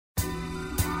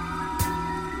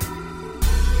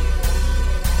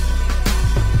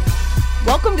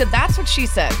Welcome to That's What She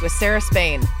Said with Sarah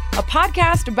Spain, a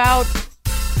podcast about,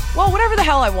 well, whatever the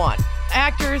hell I want.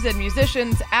 Actors and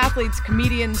musicians, athletes,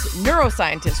 comedians,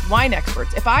 neuroscientists, wine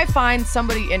experts. If I find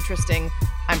somebody interesting,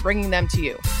 I'm bringing them to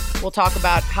you. We'll talk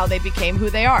about how they became who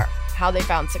they are, how they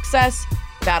found success,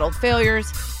 battled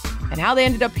failures, and how they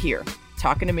ended up here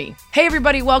talking to me. Hey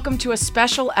everybody, welcome to a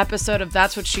special episode of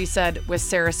That's What She Said with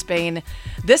Sarah Spain.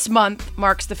 This month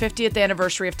marks the 50th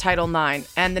anniversary of Title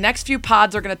IX, and the next few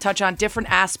pods are going to touch on different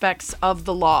aspects of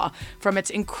the law, from its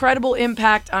incredible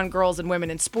impact on girls and women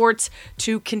in sports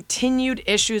to continued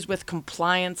issues with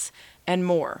compliance and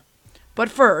more.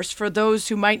 But first, for those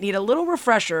who might need a little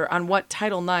refresher on what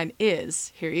Title IX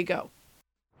is, here you go.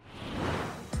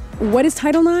 What is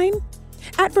Title IX?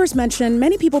 At first mention,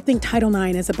 many people think Title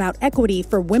IX is about equity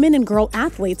for women and girl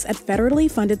athletes at federally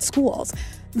funded schools.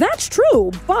 That's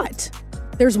true, but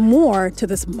there's more to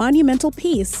this monumental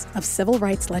piece of civil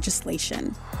rights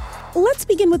legislation. Let's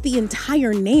begin with the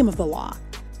entire name of the law,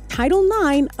 Title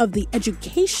IX of the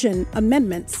Education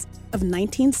Amendments of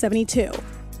 1972.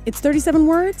 It's 37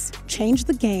 words, change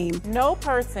the game. No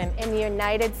person in the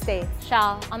United States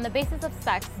shall, on the basis of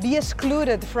sex, be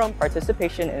excluded from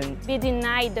participation in, be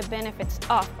denied the benefits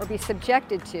of, or be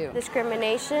subjected to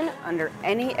discrimination under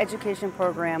any education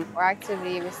program or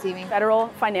activity receiving federal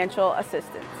financial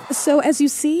assistance. So as you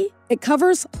see, it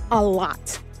covers a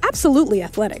lot. Absolutely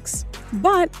athletics,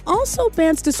 but also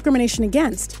bans discrimination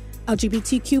against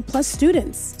LGBTQ plus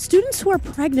students who are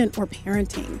pregnant or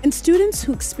parenting, and students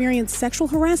who experience sexual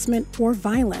harassment or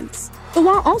violence. The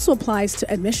law also applies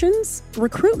to admissions,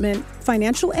 recruitment,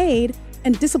 financial aid,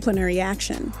 and disciplinary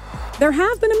action. There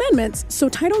have been amendments, so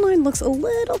Title IX looks a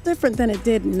little different than it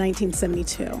did in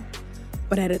 1972.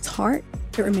 But at its heart,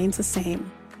 it remains the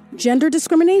same. Gender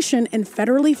discrimination in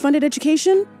federally funded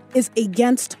education is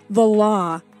against the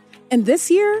law. And this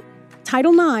year,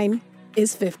 Title IX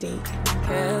is 50.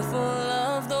 Careful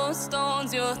of those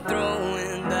stones you're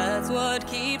throwing. That's what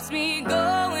keeps me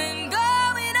going.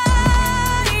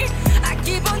 I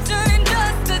keep on turning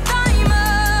dust to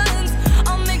diamonds.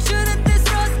 I'll make sure that this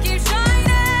rust keeps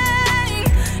shining,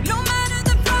 no matter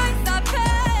the price I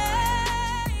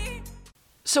pay.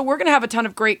 So we're going to have a ton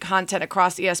of great content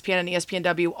across ESPN and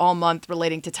ESPNW all month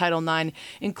relating to Title IX,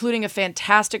 including a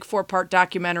fantastic 4-part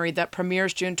documentary that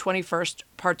premieres June 21st,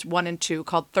 parts 1 and 2,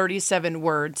 called 37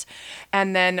 Words,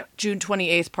 and then June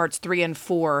 28th, parts 3 and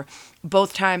 4.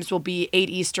 Both times will be 8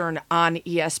 Eastern on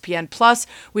ESPN. Plus,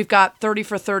 we've got 30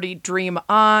 for 30 Dream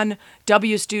On,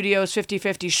 W Studios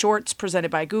 50/50 Shorts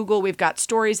presented by Google. We've got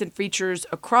stories and features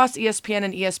across ESPN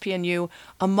and ESPNU,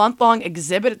 a month-long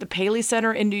exhibit at the Paley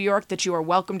Center in New York that you are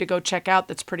welcome to go check out.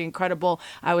 That's pretty incredible.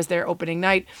 I was there opening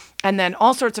night. And then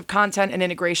all sorts of content and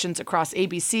integrations across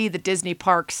ABC, the Disney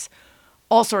parks,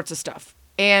 all sorts of stuff.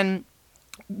 And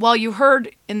while you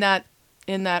heard in that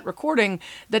recording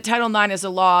that Title IX is a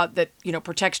law that,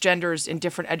 protects genders in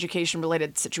different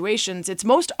education-related situations, it's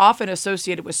most often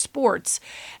associated with sports,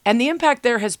 and the impact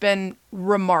there has been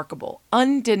remarkable,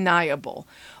 undeniable.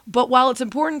 But while it's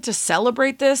important to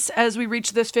celebrate this as we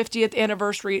reach this 50th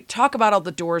anniversary, talk about all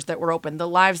the doors that were opened, the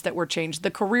lives that were changed,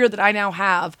 the career that I now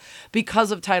have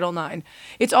because of Title IX,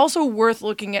 it's also worth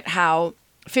looking at how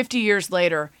 50 years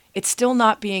later, it's still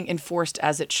not being enforced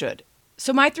as it should.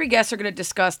 So my 3 guests are going to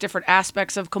discuss different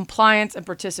aspects of compliance and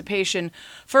participation.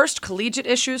 First, collegiate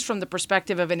issues from the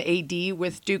perspective of an AD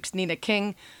with Duke's Nina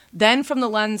King. Then from the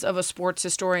lens of a sports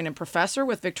historian and professor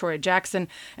with Victoria Jackson.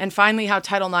 And finally, how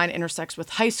Title IX intersects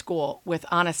with high school with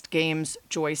Honest Games'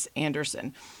 Joyce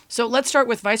Anderson. So let's start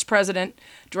with Vice President,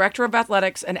 Director of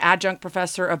Athletics, and Adjunct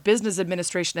Professor of Business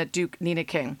Administration at Duke, Nina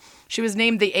King. She was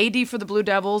named the AD for the Blue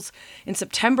Devils in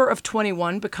September of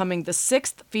 21, becoming the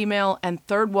 6th female and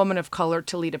 3rd woman of color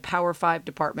to lead a Power 5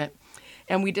 department.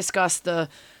 And we discussed the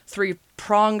 3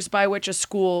 prongs by which a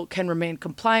school can remain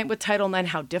compliant with Title IX,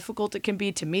 how difficult it can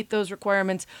be to meet those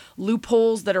requirements,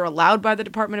 loopholes that are allowed by the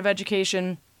Department of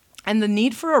Education, and the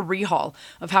need for a rehaul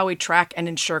of how we track and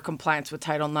ensure compliance with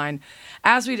Title IX.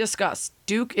 As we discussed,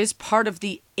 Duke is part of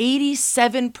the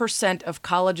 87% of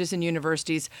colleges and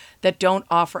universities that don't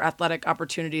offer athletic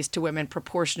opportunities to women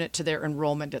proportionate to their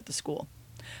enrollment at the school.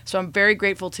 So I'm very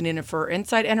grateful to Nina for her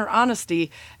insight and her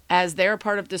honesty as they're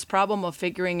part of this problem of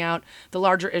figuring out the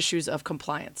larger issues of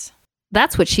compliance.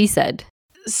 That's what she said.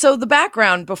 So the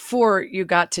background before you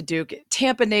got to Duke,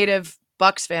 Tampa native,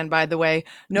 Bucks fan, by the way,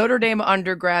 Notre Dame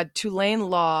undergrad, Tulane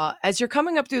Law. As you're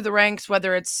coming up through the ranks,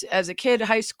 whether it's as a kid,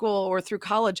 high school, or through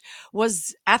college,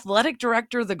 was athletic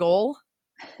director the goal?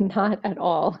 Not at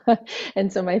all.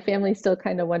 And so my family still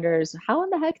kind of wonders, how in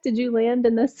the heck did you land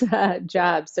in this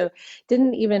job? So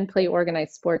didn't even play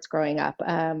organized sports growing up.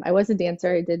 I was a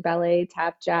dancer. I did ballet,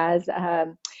 tap, jazz.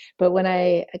 But when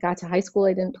I got to high school,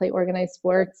 I didn't play organized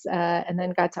sports, and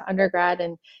then got to undergrad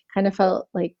and kind of felt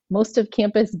like most of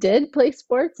campus did play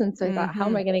sports. And so I thought, how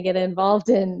am I going to get involved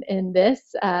in this?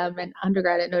 And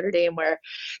undergrad at Notre Dame, where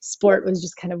sport was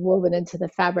just kind of woven into the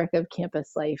fabric of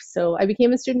campus life. So I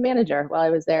became a student manager while I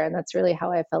was there. And that's really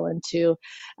how I fell into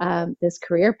this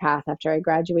career path after I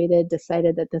graduated,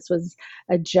 decided that this was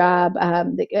a job.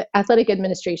 The athletic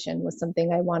administration was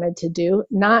something I wanted to do,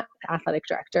 not athletic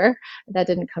director. That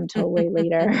didn't come till way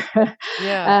later.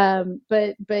 Yeah.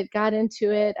 But got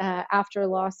into it after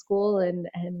law school and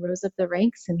rose up the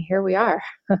ranks, and here we are.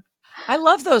 I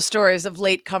love those stories of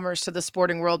latecomers to the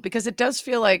sporting world because it does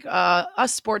feel like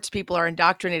us sports people are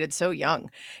indoctrinated so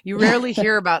young. You rarely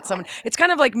hear about someone. It's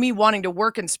kind of like me wanting to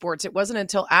work in sports. It wasn't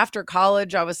until after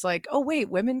college I was like, oh wait,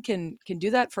 women can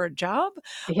do that for a job.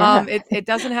 Yeah. It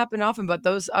doesn't happen often, but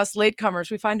us latecomers,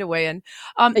 we find a way in.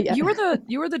 Yeah. You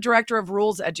were the director of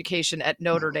rules education at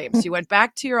Notre Dame. So you went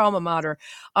back to your alma mater.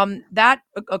 That,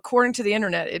 according to the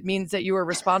internet, it means that you were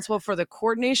responsible for the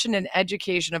coordination and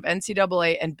education of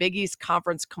NCAA and Big East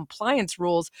Conference compliance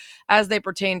rules as they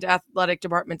pertain to athletic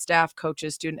department staff,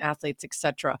 coaches, student athletes,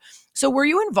 etc. So were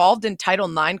you involved in Title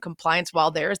IX compliance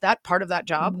while there? Is that part of that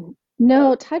job?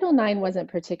 No, Title IX wasn't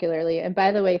particularly. And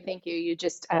by the way, thank you. You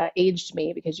just aged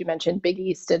me because you mentioned Big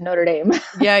East and Notre Dame.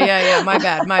 Yeah. My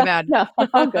bad. No,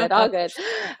 all good, all good.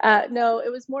 No,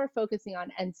 it was more focusing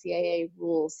on NCAA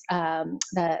rules,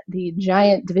 the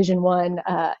giant Division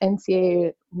I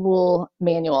NCAA rule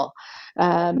manual,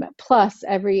 plus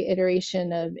every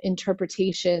iteration of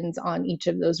interpretations on each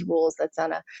of those rules that's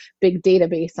on a big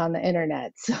database on the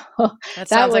internet. So That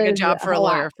sounds like a was job for a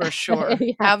lot. lawyer for sure.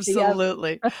 Yeah,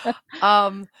 Absolutely.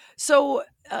 So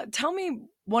tell me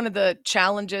one of the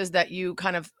challenges that you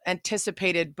kind of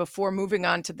anticipated before moving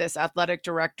on to this athletic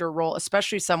director role,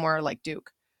 especially somewhere like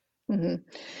Duke. hmm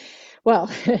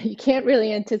Well, you can't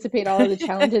really anticipate all of the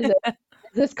challenges.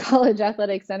 This college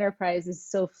athletics enterprise is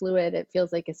so fluid. It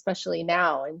feels like, especially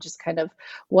now, and just kind of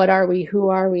what are we, who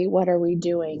are we, what are we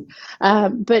doing?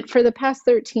 But for the past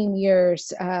 13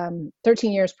 years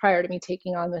prior to me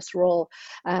taking on this role,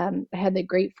 I had the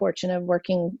great fortune of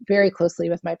working very closely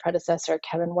with my predecessor,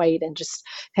 Kevin White, and just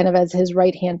kind of as his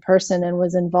right-hand person, and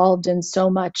was involved in so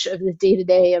much of the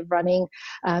day-to-day of running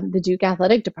the Duke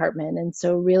athletic department. And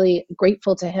so really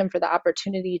grateful to him for the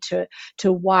opportunity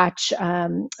to watch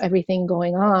everything going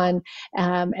on.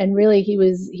 And really he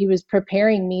was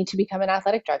preparing me to become an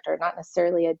athletic director, not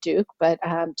necessarily at Duke, but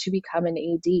to become an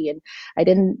AD. And I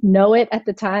didn't know it at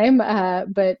the time,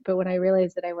 but when I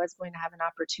realized that I was going to have an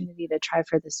opportunity to try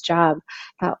for this job,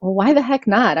 I thought, well, why the heck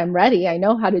not? I'm ready. I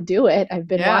know how to do it. I've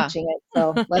been watching it.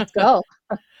 So let's go.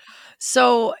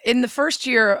 So in the first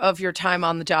year of your time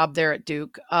on the job there at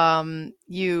Duke,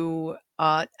 you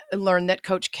learned that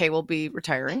Coach K will be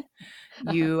retiring.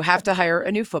 You have to hire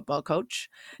a new football coach.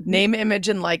 Name, image,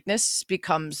 and likeness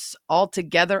becomes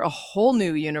altogether a whole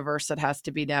new universe that has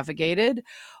to be navigated.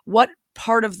 What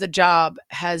part of the job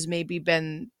has maybe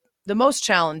been the most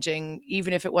challenging,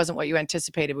 even if it wasn't what you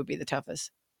anticipated would be the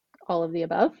toughest? All of the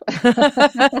above.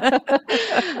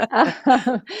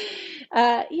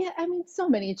 Yeah, I mean, so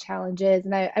many challenges.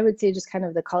 And I would say just kind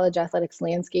of the college athletics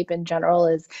landscape in general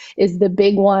is the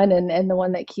big one and the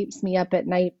one that keeps me up at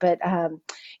night. But,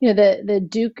 the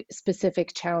Duke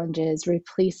specific challenges,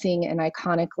 replacing an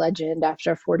iconic legend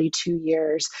after 42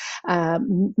 years,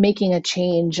 making a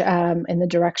change in the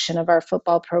direction of our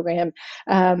football program,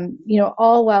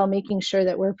 all while making sure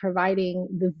that we're providing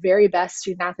the very best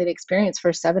student athlete experience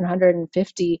for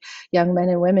 750 young men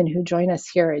and women who join us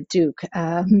here at Duke,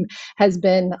 has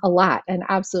been a lot, an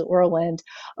absolute whirlwind.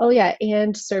 Oh yeah,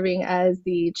 and serving as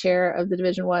the chair of the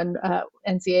Division I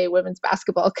NCAA Women's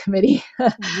Basketball Committee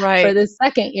Right. for the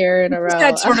second year in a row.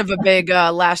 That's sort of a big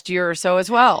last year or so as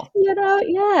well.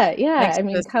 Yeah. Thanks I to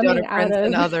mean, the coming donor out friends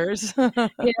and of others.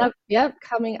 Yep,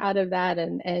 coming out of that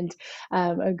and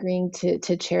agreeing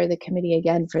to chair the committee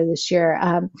again for this year.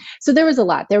 So there was a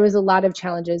lot. There was a lot of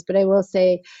challenges, but I will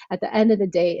say at the end of the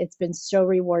day, it's been so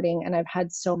rewarding, and I've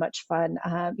had so much fun.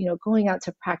 going out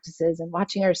to practices and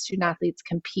watching our student athletes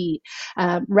compete.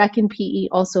 Rec and PE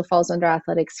also falls under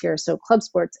athletics here. So club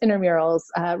sports, intramurals,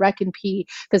 rec and PE,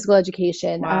 physical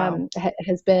education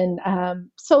has been,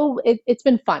 it's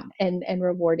been fun and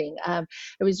rewarding. I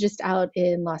was just out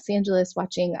in Los Angeles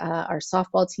watching our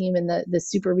softball team in the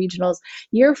super regionals,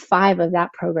 year 5 of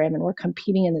that program, and we're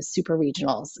competing in the super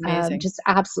regionals. Just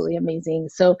absolutely amazing.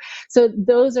 So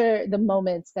those are the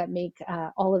moments that make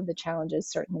all of the challenges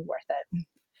certainly worth it.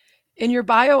 In your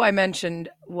bio, I mentioned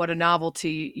what a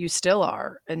novelty you still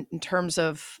are in terms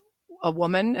of a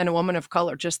woman and a woman of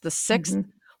color, just the sixth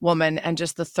woman and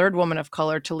just the third woman of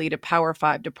color to lead a Power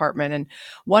 5 department. And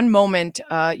one moment,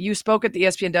 you spoke at the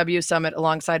ESPNW Summit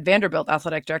alongside Vanderbilt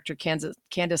Athletic Director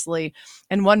Candace Lee.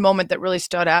 And one moment that really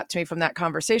stood out to me from that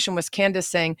conversation was Candace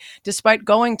saying, despite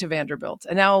going to Vanderbilt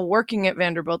and now working at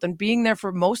Vanderbilt and being there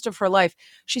for most of her life,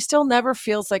 she still never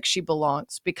feels like she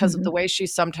belongs because of the way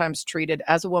she's sometimes treated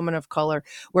as a woman of color,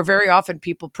 where very often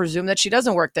people presume that she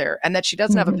doesn't work there and that she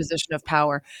doesn't have a position of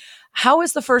power. How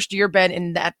has the first year been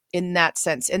in that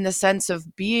sense, in the sense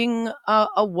of being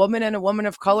a woman and a woman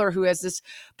of color who has this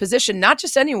position, not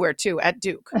just anywhere too, at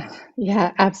Duke?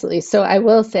 Yeah, absolutely. So I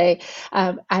will say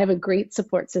I have a great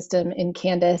support system in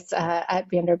Candace at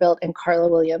Vanderbilt and Carla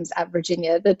Williams at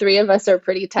Virginia. The three of us are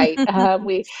pretty tight.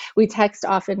 We text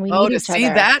often. We need each other. To see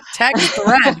that text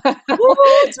thread,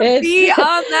 to be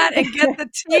on that and get the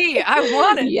tea. I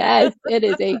want it. Yes, it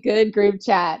is a good group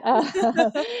chat.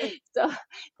 So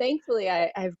thankfully,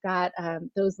 I've got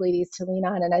those ladies to lean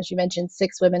on. And as you mentioned,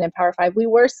 6 women in Power 5. We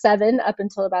were 7 up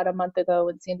until about a month ago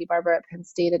when Sandy Barber at Penn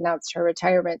State announced her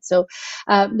retirement. So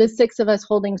the 6 of us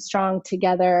holding strong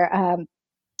together.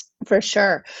 For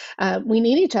sure. We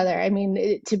need each other. I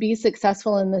mean, to be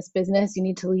successful in this business, you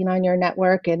need to lean on your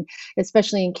network, and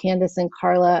especially in Candace and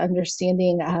Carla,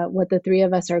 understanding what the 3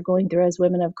 of us are going through as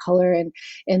women of color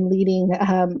and leading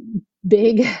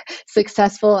big,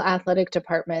 successful athletic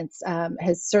departments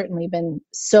has certainly been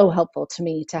so helpful to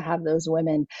me to have those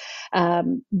women.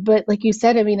 But like you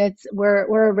said, I mean,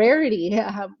 we're a rarity,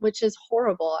 which is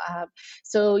horrible.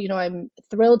 So, I'm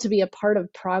thrilled to be a part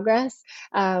of progress.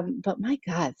 But my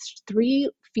God, 3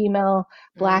 female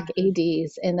Black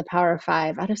ADs in the Power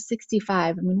 5 out of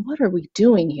 65. I mean, what are we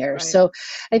doing here? Right. So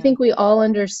I think we all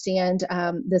understand,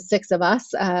 the 6 of us,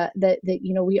 that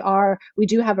we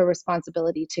do have a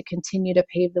responsibility to continue to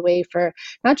pave the way for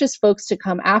not just folks to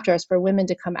come after us, for women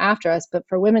to come after us, but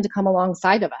for women to come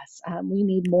alongside of us. We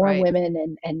need more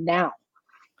women and now.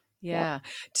 Yeah.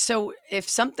 So if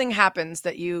something happens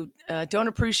that you don't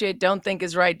appreciate, don't think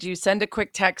is right, do you send a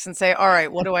quick text and say, all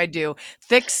right, what do I do?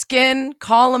 Thick skin,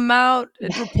 call them out,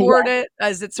 report it?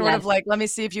 Is it sort of like, let me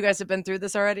see if you guys have been through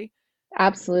this already?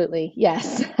 Absolutely.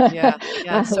 Yes. Yeah.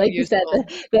 So like useful.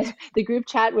 You said, the group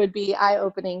chat would be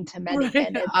eye-opening to many. Right.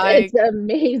 And it's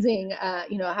amazing,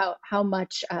 how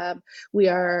much we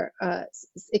are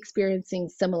experiencing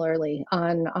similarly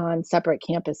on separate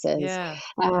campuses. Yeah.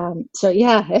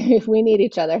 We need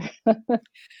each other.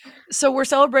 So we're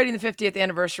celebrating the 50th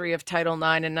anniversary of Title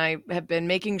IX, and I have been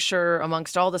making sure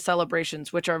amongst all the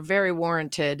celebrations, which are very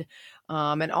warranted,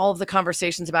 and all of the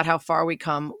conversations about how far we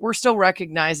come, we're still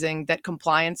recognizing that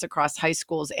compliance across high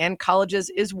schools and colleges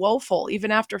is woeful,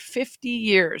 even after 50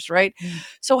 years, right?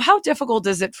 So how difficult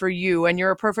is it for you? And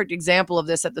you're a perfect example of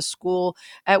this at the school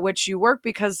at which you work,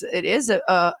 because it is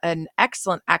an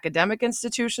excellent academic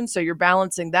institution. So you're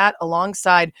balancing that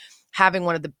alongside having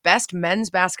one of the best men's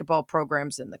basketball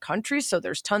programs in the country. So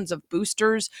there's tons of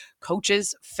boosters,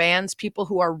 coaches, fans, people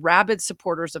who are rabid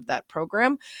supporters of that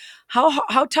program.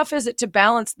 How tough is it to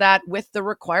balance that with the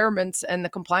requirements and the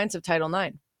compliance of Title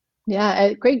IX?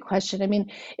 Yeah, great question. I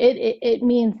mean, it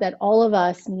means that all of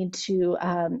us need to,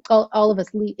 all of us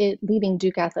leading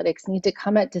Duke athletics need to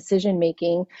come at decision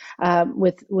making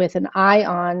with an eye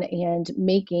on and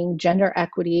making gender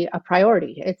equity a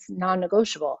priority. It's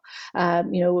non-negotiable.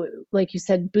 Like you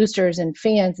said, boosters and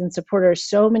fans and supporters,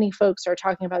 so many folks are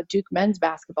talking about Duke men's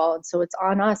basketball, and so it's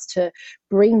on us to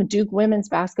bring Duke women's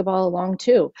basketball along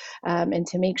too, and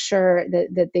to make sure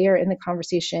that they are in the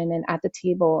conversation and at the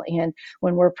table. And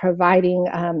when we're providing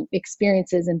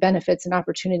experiences and benefits and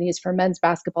opportunities for men's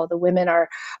basketball, the women are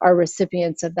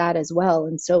recipients of that as well.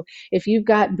 And so if you've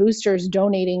got boosters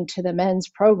donating to the men's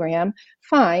program,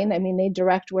 fine. I mean, they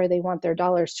direct where they want their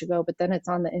dollars to go, but then it's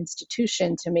on the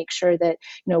institution to make sure that,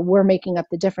 we're making up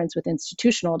the difference with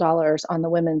institutional dollars on the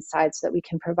women's side so that we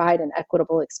can provide an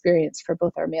equitable experience for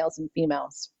both our males and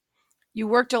females. You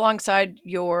worked alongside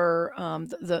your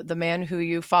the man who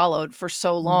you followed for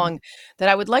so long that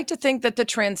I would like to think that the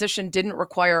transition didn't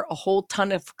require a whole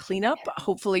ton of cleanup.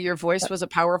 Hopefully your voice was a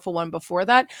powerful one before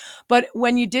that. But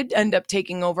when you did end up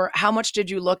taking over, how much did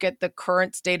you look at the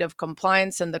current state of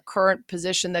compliance and the current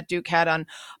position that Duke had on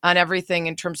everything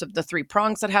in terms of the three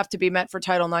prongs that have to be met for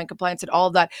Title IX compliance and all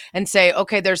of that, and say,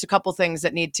 okay, there's a couple things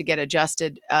that need to get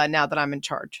adjusted now that I'm in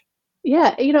charge?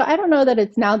 Yeah, I don't know that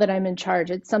it's now that I'm in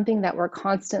charge. It's something that we're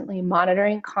constantly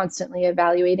monitoring, constantly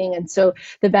evaluating. And so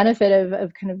the benefit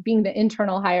of kind of being the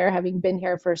internal hire, having been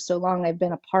here for so long, I've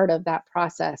been a part of that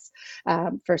process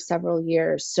for several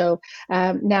years. So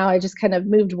now I just kind of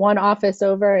moved one office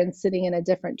over and sitting in a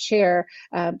different chair,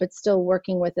 but still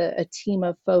working with a team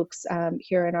of folks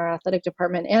here in our athletic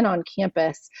department and on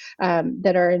campus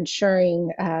that are ensuring,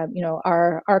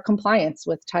 our compliance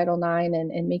with Title IX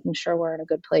and making sure we're in a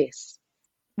good place.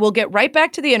 We'll get right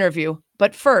back to the interview,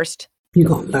 but first, you're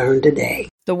going to learn today.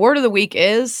 The word of the week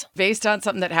is based on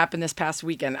something that happened this past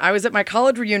weekend. I was at my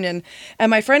college reunion,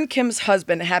 and my friend Kim's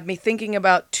husband had me thinking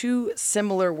about two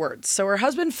similar words. So her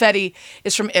husband, Fedi,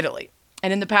 is from Italy.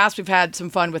 And in the past, we've had some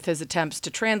fun with his attempts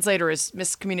to translate or his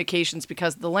miscommunications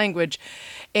because of the language.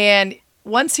 And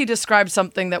once he described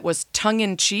something that was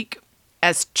tongue-in-cheek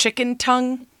as chicken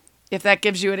tongue, if that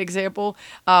gives you an example.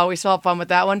 We still have fun with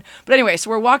that one. But anyway, so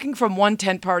we're walking from one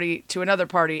tent party to another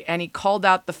party, and he called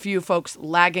out the few folks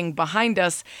lagging behind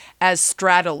us as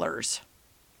straddlers.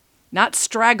 Not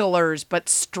stragglers, but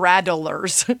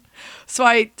straddlers. So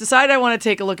I decided I want to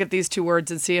take a look at these two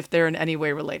words and see if they're in any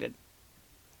way related.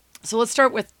 So let's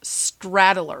start with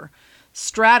straddler.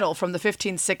 Straddle from the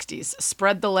 1560s,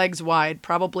 spread the legs wide,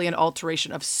 probably an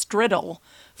alteration of striddle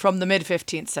from the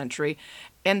mid-15th century.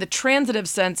 And the transitive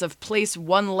sense of place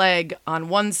one leg on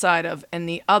one side of and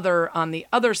the other on the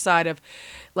other side of,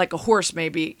 like a horse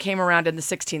maybe, came around in the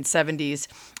 1670s.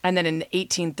 And then in the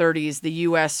 1830s, the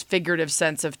U.S. figurative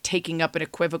sense of taking up an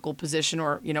equivocal position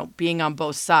or, being on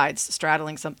both sides,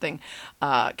 straddling something,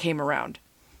 came around.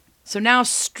 So now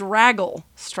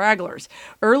stragglers,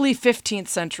 early 15th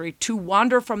century, to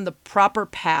wander from the proper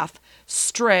path,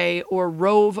 stray, or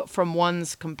rove from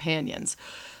one's companions.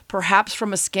 Perhaps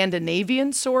from a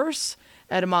Scandinavian source.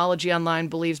 Etymology Online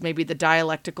believes maybe the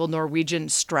dialectical Norwegian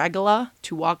stragla,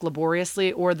 to walk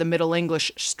laboriously, or the Middle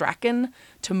English straken,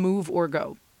 to move or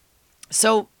go.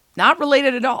 So not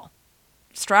related at all.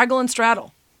 Straggle and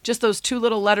straddle, just those two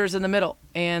little letters in the middle,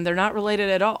 and they're not related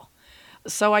at all.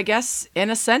 So I guess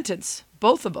in a sentence,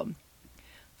 both of them.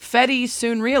 Fedi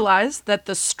soon realized that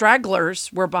the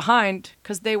stragglers were behind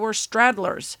because they were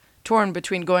straddlers, torn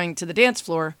between going to the dance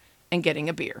floor and getting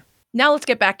a beer. Now let's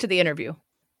get back to the interview.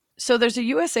 So there's a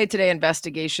USA Today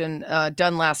investigation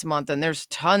done last month, and there's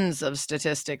tons of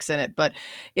statistics in it, but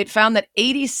it found that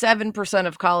 87%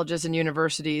 of colleges and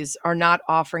universities are not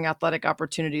offering athletic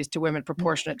opportunities to women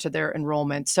proportionate to their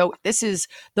enrollment. So this is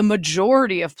the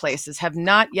majority of places have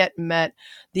not yet met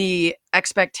the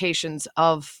expectations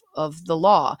of the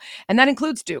law. And that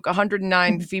includes Duke,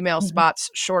 109 female spots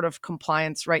short of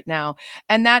compliance right now.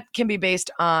 And that can be based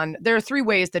on, there are three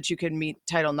ways that you can meet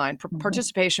Title IX.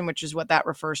 Participation, which is what that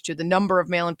refers to. The number of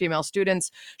male and female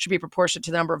students should be proportionate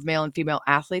to the number of male and female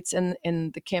athletes in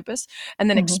the campus. And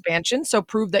then expansion. So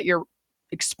prove that you're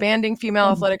expanding female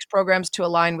athletics programs to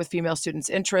align with female students'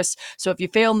 interests. So if you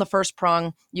fail in the first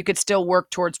prong, you could still work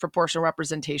towards proportional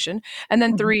representation. And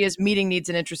then three is meeting needs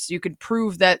and interests. You could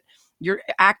prove that you're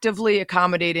actively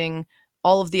accommodating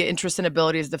all of the interests and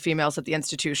abilities of the females at the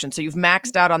institution. So you've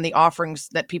maxed out on the offerings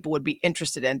that people would be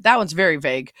interested in. That one's very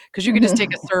vague because you can just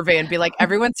take a survey and be like,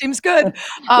 everyone seems good.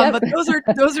 But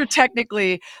those are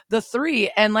technically the three.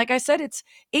 And like I said, it's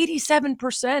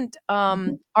 87%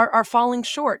 are falling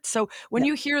short. So when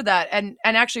you hear that, and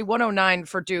actually 109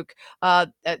 for Duke,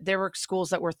 there were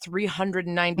schools that were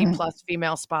 390 plus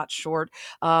female spots short.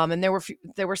 And there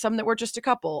were some that were just a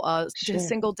couple,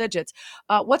 single digits.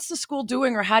 What's the school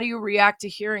doing, or how do you react to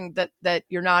hearing that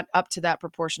you're not up to that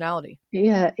proportionality?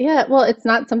 Yeah. Well, it's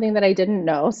not something that I didn't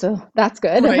know, so that's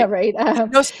good, right?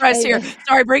 No surprise here.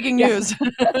 Sorry, breaking news.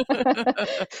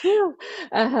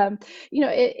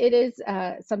 It is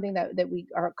something that we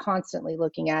are constantly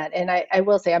looking at, and I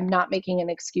will say I'm not making an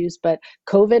excuse, but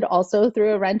COVID also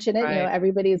threw a wrench in it. Right.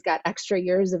 Everybody's got extra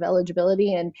years of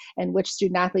eligibility, and which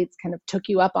student athletes kind of took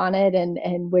you up on it,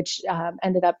 and which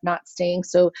ended up not staying.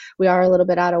 So we are a little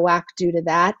bit out of whack due to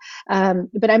that.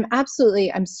 But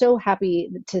I'm so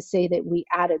happy to say that we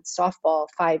added softball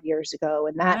 5 years ago,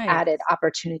 and that Nice. added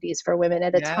opportunities for women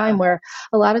at a Yeah. time where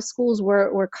a lot of schools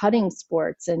were cutting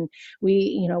sports, and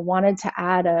we, wanted to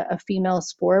add a female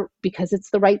sport because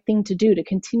it's the right thing to do to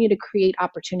continue to create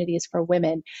opportunities for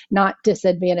women, not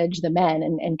disadvantage the men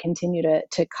and continue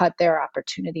to cut their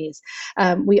opportunities.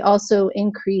 We also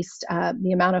increased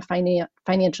the amount of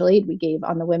financial aid we gave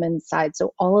on the women's side.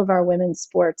 So all of our women's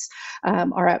sports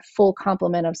are at full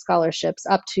complement of scholarships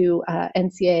up to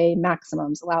NCAA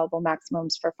maximums, allowable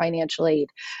maximums for financial aid.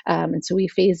 And so we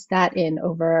phased that in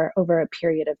over a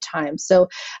period of time. So,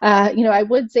 I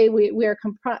would say we are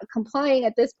complying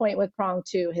at this point with prong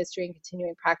 2, history and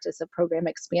continuing practice of program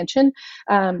expansion.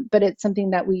 But it's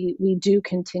something that we do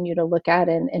continue to look at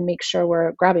and make sure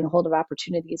we're grabbing hold of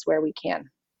opportunities where we can.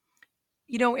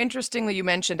 Interestingly, you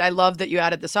mentioned, I love that you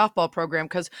added the softball program,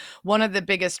 because one of the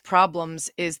biggest problems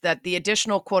is that the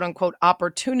additional quote unquote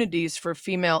opportunities for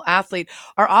female athlete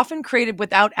are often created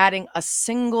without adding a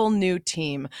single new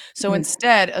team. So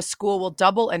instead, a school will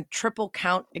double and triple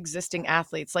count existing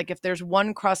athletes. Like if there's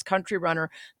one cross country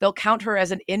runner, they'll count her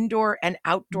as an indoor and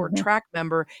outdoor track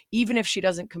member, even if she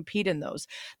doesn't compete in those.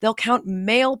 They'll count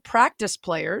male practice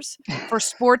players for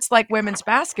sports like women's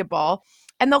basketball,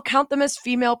 and they'll count them as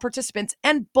female participants.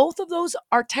 And both of those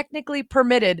are technically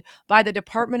permitted by the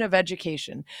Department of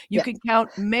Education. You can count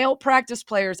male practice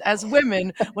players as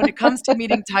women when it comes to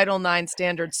meeting Title IX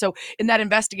standards. So in that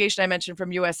investigation I mentioned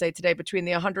from USA Today, between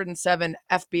the 107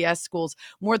 FBS schools,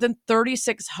 more than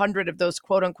 3,600 of those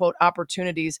quote unquote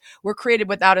opportunities were created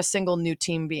without a single new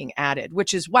team being added,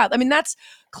 which is wild. I mean, that's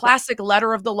classic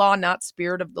letter of the law, not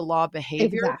spirit of the law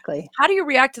behavior. Exactly. How do you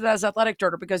react to that as athletic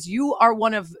director? Because you are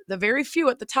one of the very few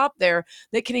at the top there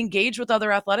that can engage with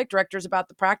other athletic directors about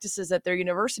the practices at their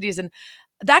universities. And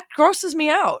that grosses me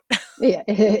out. Yeah,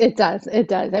 it does. It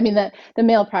does. I mean, the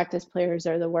male practice players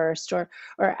are the worst, or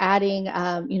adding,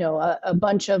 a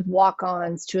bunch of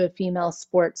walk-ons to a female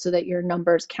sport so that your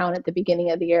numbers count at the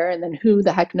beginning of the year, and then who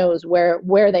the heck knows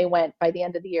where they went by the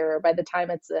end of the year or by the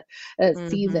time it's a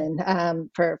season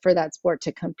for that sport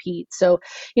to compete. So,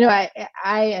 I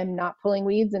am not pulling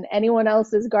weeds in anyone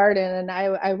else's garden, and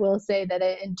I will say that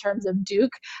in terms of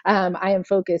Duke, I am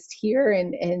focused here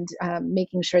and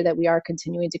making sure that we are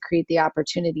continuing to create the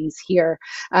opportunities here.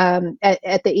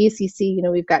 At the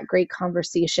ACC, we've got great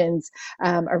conversations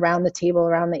around the table,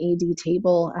 around the AD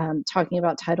table, talking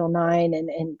about Title IX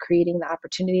and creating the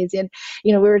opportunities. And,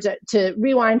 we were to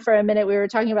rewind for a minute, we were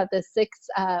talking about the 6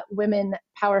 women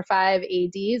Power 5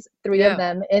 ADs, 3 of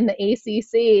them in the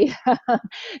ACC.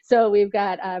 So we've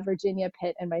got Virginia,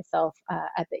 Pitt, and myself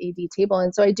at the AD table.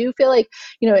 And so I do feel like,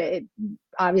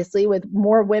 obviously, with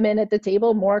more women at the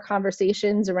table, more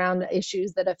conversations around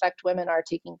issues that affect women are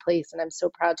taking place. And I'm so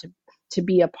proud to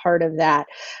be a part of that.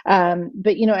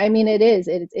 But,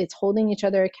 it's holding each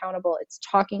other accountable. It's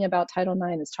talking about Title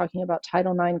IX. It's talking about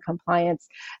Title IX compliance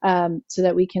so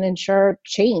that we can ensure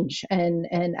change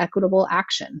and equitable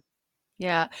action.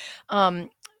 Yeah.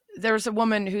 There's a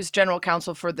woman who's general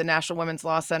counsel for the National Women's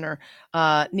Law Center,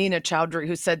 Nina Chowdhury,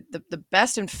 who said the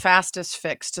best and fastest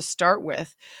fix to start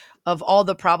with of all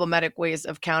the problematic ways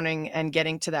of counting and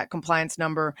getting to that compliance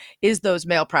number is those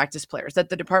male practice players, that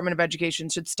the Department of Education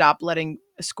should stop letting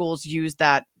schools use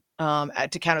that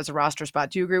to count as a roster spot.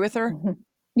 Do you agree with her?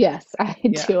 Yes, I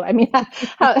do. I mean,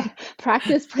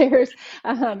 practice players,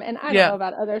 and I don't know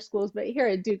about other schools, but here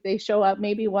at Duke, they show up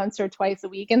maybe once or twice a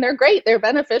week, and they're great. They're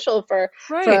beneficial for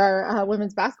our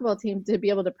women's basketball team to be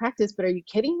able to practice. But are you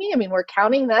kidding me? I mean, we're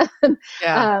counting them,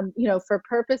 for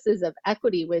purposes of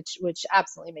equity, which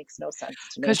absolutely makes no sense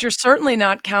to me. Because you're certainly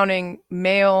not counting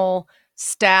male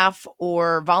staff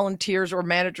or volunteers or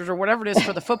managers or whatever it is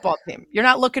for the football team. You're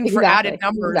not looking for added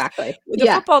numbers. Exactly. The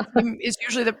football team is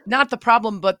usually not the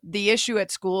problem, but the issue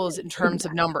at schools in terms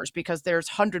of numbers, because there's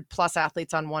 100+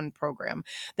 athletes on one program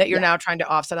that you're now trying to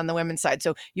offset on the women's side.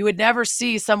 So you would never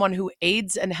see someone who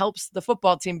aids and helps the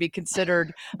football team be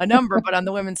considered a number, but on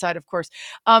the women's side, of course.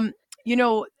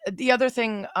 The other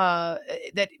thing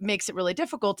that makes it really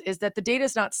difficult is that the data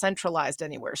is not centralized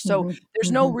anywhere. So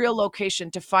there's no real location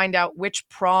to find out which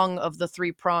prong of the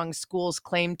 3 prongs schools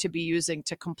claim to be using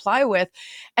to comply with.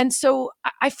 And so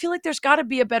I feel like there's got to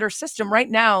be a better system right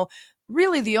now.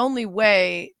 Really, the only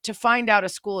way to find out a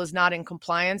school is not in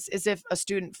compliance is if a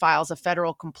student files a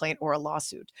federal complaint or a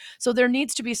lawsuit. So there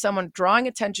needs to be someone drawing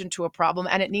attention to a problem,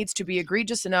 and it needs to be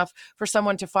egregious enough for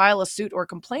someone to file a suit or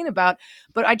complain about.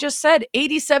 But I just said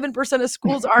 87% of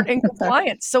schools aren't in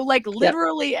compliance. So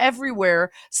literally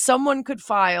everywhere, someone could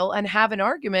file and have an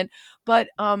argument. But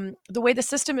the way the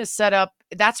system is set up,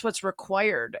 that's what's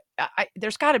required.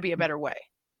 There's got to be a better way.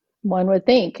 One would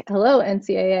think. Hello,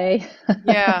 NCAA.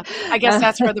 Yeah, I guess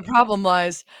that's where the problem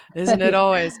lies, isn't it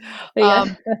always? Yeah.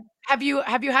 Have you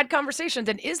had conversations,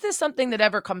 and is this something that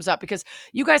ever comes up? Because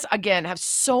you guys, again, have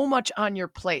so much on your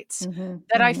plates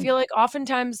that I feel like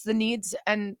oftentimes the needs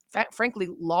and frankly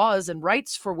laws and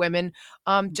rights for women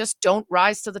just don't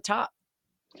rise to the top.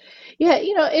 Yeah,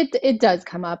 it does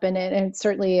come up, and it's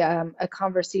certainly a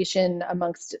conversation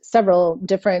amongst several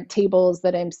different tables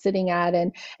that I'm sitting at,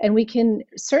 and we can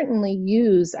certainly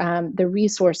use the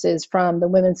resources from the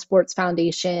Women's Sports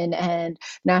Foundation and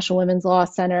National Women's Law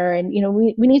Center, and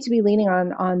we need to be leaning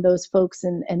on those folks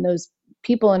and those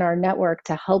people in our network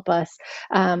to help us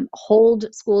hold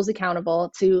schools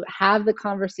accountable, to have the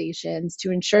conversations,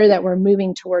 to ensure that we're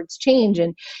moving towards change.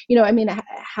 And,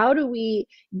 how do we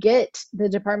get the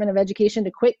Department of Education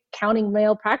to quit counting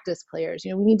male practice players?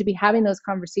 We need to be having those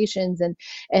conversations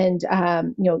and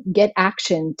get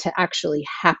action to actually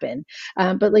happen.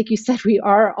 But like you said, we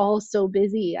are all so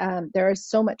busy. There is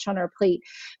so much on our plate.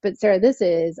 But Sarah, this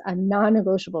is a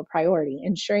non-negotiable priority,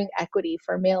 ensuring equity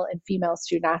for male and female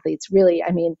student athletes. Really,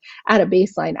 at a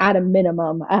baseline, at a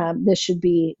minimum, this should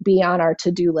be on our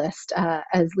to-do list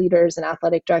as leaders and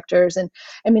athletic directors. And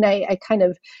I kind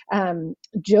of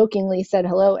jokingly said,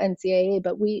 hello, NCAA,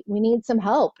 but we need some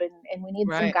help and we need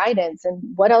some guidance. And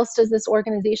what else does this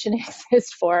organization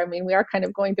exist for? We are kind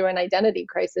of going through an identity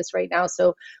crisis right now.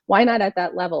 So why not at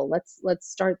that level? Let's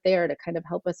start there to kind of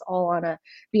help us all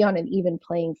be on an even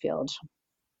playing field.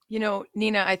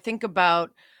 Nina, I think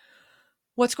about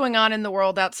what's going on in the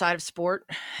world outside of sport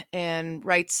and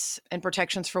rights and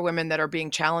protections for women that are being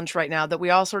challenged right now that we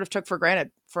all sort of took for granted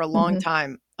for a long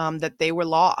time, that they were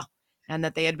law and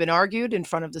that they had been argued in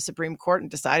front of the Supreme Court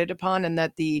and decided upon, and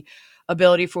that the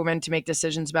ability for women to make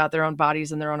decisions about their own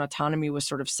bodies and their own autonomy was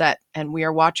sort of set. And we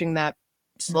are watching that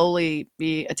slowly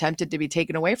be attempted to be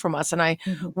taken away from us. And I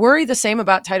worry the same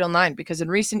about Title IX, because in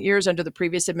recent years under the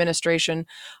previous administration,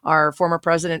 our former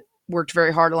president worked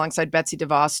very hard alongside Betsy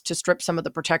DeVos to strip some of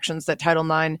the protections that Title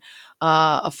IX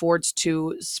affords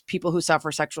to people who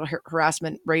suffer sexual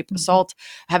harassment, rape, assault,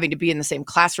 having to be in the same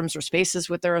classrooms or spaces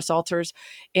with their assaulters.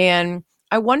 And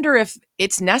I wonder if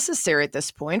it's necessary at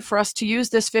this point for us to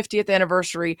use this 50th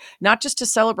anniversary, not just to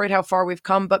celebrate how far we've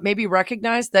come, but maybe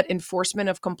recognize that enforcement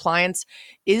of compliance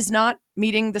is not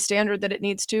meeting the standard that it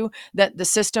needs to, that the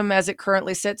system as it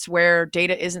currently sits, where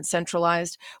data isn't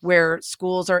centralized, where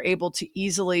schools are able to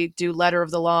easily do letter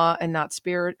of the law and not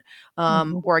spirit,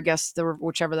 or I guess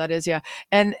whichever that is. Yeah.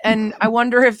 And I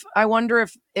wonder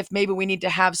if maybe we need to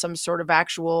have some sort of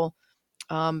actual,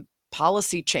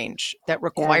 policy change that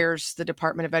requires the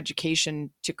Department of Education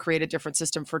to create a different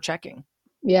system for checking.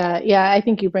 Yeah, I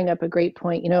think you bring up a great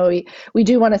point. We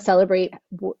do want to celebrate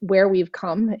where we've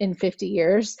come in 50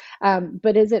 years,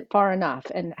 but is it far enough?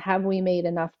 And have we made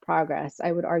enough progress?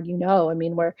 I would argue no.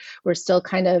 We're still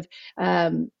kind of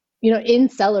in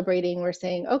celebrating, we're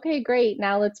saying, okay, great,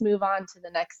 now let's move on to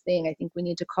the next thing. I think we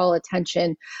need to call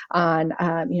attention on,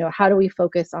 how do we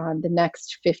focus on the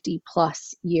next 50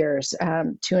 plus years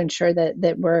to ensure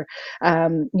that we're,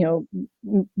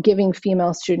 giving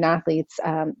female student athletes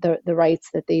the rights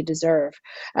that they deserve.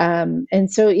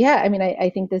 And so,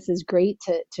 I think this is great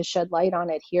to shed light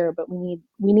on it here, but we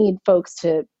need folks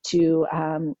to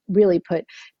really put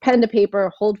pen to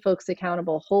paper, hold folks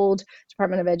accountable, hold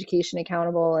Department of Education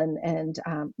accountable, and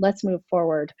let's move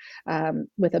forward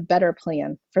with a better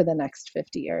plan for the next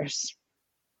 50 years.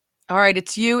 All right,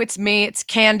 it's you, it's me, it's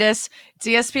Candace, it's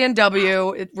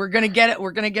ESPNW. We're gonna get it.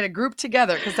 We're gonna get a group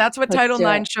together, because that's what Title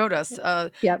IX showed us.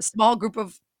 A small group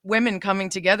of women coming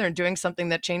together and doing something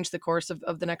that changed the course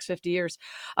of the next 50 years.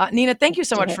 Nina, thank you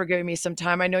so much for giving me some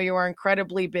time. I know you are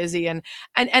incredibly busy, and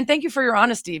thank you for your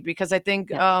honesty, because I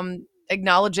think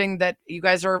acknowledging that you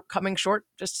guys are coming short,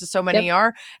 just as so many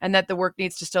are, and that the work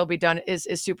needs to still be done is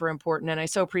super important. And I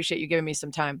so appreciate you giving me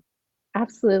some time.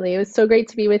 Absolutely. It was so great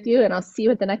to be with you, and I'll see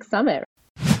you at the next summit.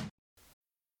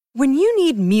 When you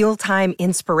need mealtime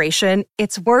inspiration,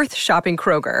 it's worth shopping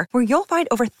Kroger, where you'll find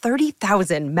over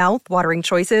 30,000 mouth-watering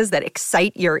choices that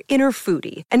excite your inner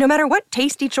foodie. And no matter what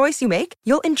tasty choice you make,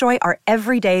 you'll enjoy our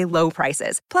everyday low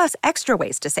prices, plus extra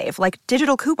ways to save, like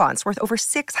digital coupons worth over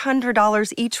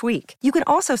 $600 each week. You can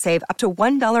also save up to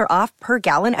 $1 off per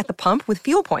gallon at the pump with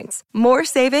fuel points. More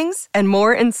savings and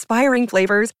more inspiring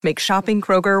flavors make shopping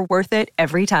Kroger worth it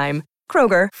every time.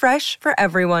 Kroger, fresh for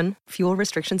everyone. Fuel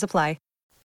restrictions apply.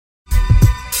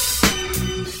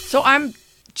 So I'm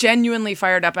genuinely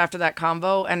fired up after that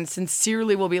convo and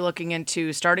sincerely will be looking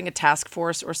into starting a task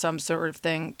force or some sort of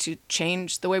thing to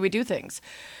change the way we do things.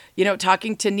 You know,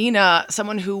 talking to Nina,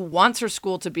 someone who wants her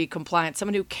school to be compliant,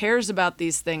 someone who cares about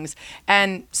these things,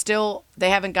 and still they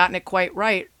haven't gotten it quite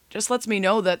right, just lets me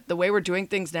know that the way we're doing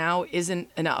things now isn't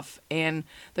enough. And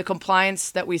the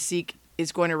compliance that we seek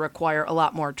is going to require a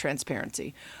lot more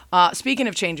transparency. Speaking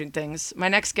of changing things, my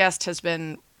next guest has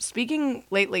been speaking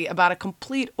lately about a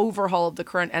complete overhaul of the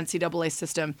current NCAA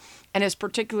system and is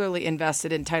particularly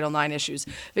invested in Title IX issues.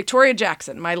 Victoria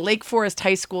Jackson, my Lake Forest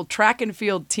High School track and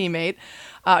field teammate,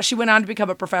 she went on to become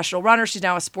a professional runner. She's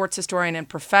now a sports historian and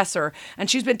professor,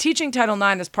 and she's been teaching Title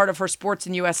IX as part of her sports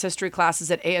and U.S. history classes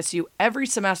at ASU every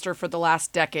semester for the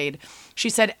last decade.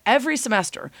 She said every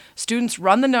semester, students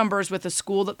run the numbers with the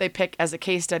school that they pick as a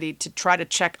case study to try to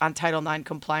check on Title IX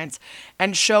compliance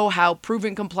and show how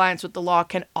proving compliance with the law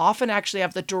can often actually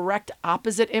have the direct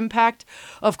opposite impact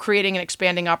of creating and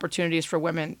expanding opportunities for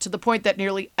women, to the point that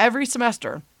nearly every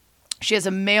semester, she has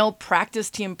a male practice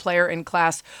team player in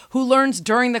class who learns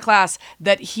during the class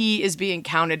that he is being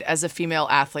counted as a female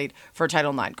athlete for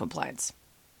Title IX compliance.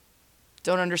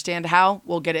 Don't understand how?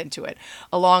 We'll get into it,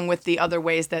 along with the other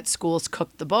ways that schools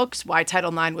cooked the books, why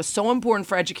Title IX was so important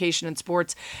for education and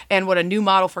sports, and what a new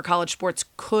model for college sports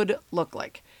could look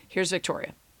like. Here's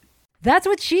Victoria. That's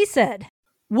what she said.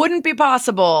 Wouldn't be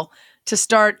possible to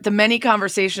start the many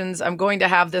conversations I'm going to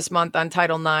have this month on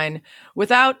Title IX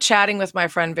without chatting with my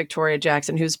friend Victoria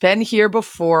Jackson, who's been here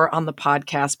before on the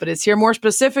podcast, but is here more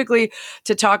specifically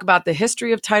to talk about the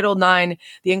history of Title IX,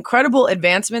 the incredible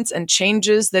advancements and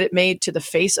changes that it made to the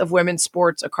face of women's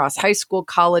sports across high school,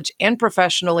 college, and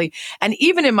professionally, and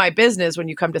even in my business when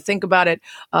you come to think about it,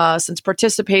 since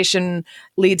participation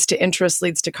leads to interest,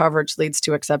 leads to coverage, leads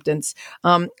to acceptance,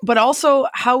 but also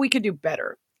how we could do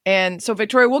better. And so,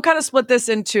 Victoria, we'll kind of split this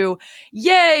into,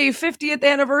 yay, 50th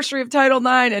anniversary of Title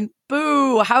IX, and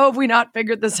boo, how have we not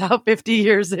figured this out 50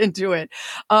 years into it?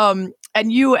 And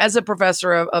you, as a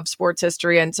professor of sports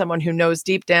history and someone who knows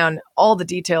deep down all the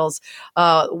details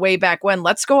way back when,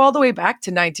 let's go all the way back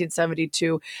to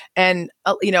 1972. And,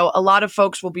 a lot of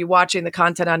folks will be watching the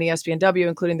content on ESPNW,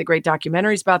 including the great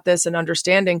documentaries about this and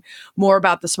understanding more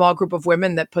about the small group of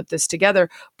women that put this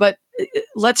together. But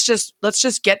let's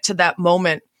just get to that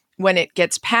moment when it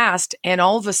gets passed, and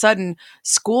all of a sudden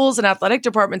schools and athletic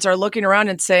departments are looking around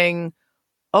and saying,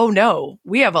 oh no,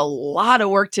 we have a lot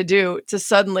of work to do to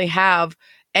suddenly have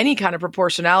any kind of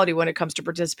proportionality when it comes to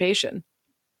participation.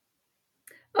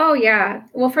 Oh, yeah.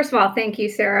 Well, first of all, thank you,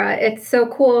 Sarah. It's so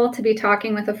cool to be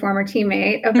talking with a former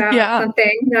teammate about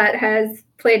something that has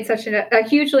played such a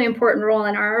hugely important role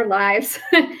in our lives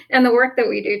and the work that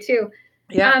we do too.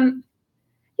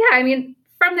 I mean,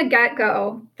 from the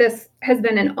get-go, this has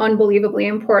been an unbelievably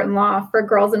important law for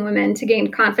girls and women to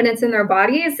gain confidence in their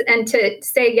bodies and to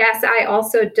say, yes, I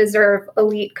also deserve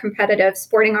elite competitive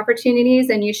sporting opportunities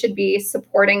and you should be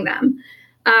supporting them.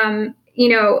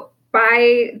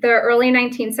 By the early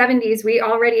 1970s, we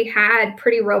already had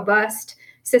pretty robust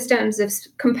systems of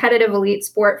competitive elite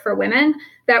sport for women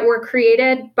that were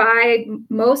created by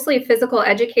mostly physical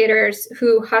educators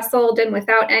who hustled and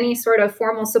without any sort of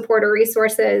formal support or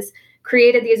resources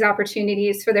created these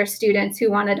opportunities for their students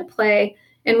who wanted to play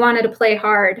and wanted to play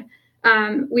hard.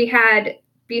 We had,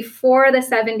 before the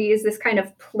 70s, this kind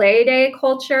of play day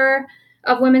culture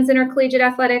of women's intercollegiate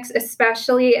athletics,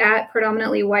 especially at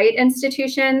predominantly white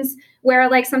institutions, where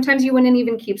like sometimes you wouldn't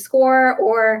even keep score,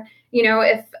 or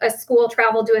if a school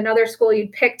traveled to another school,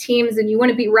 you'd pick teams and you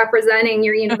wouldn't be representing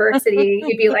your university.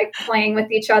 You'd be like playing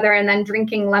with each other and then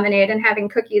drinking lemonade and having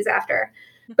cookies after.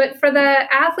 But for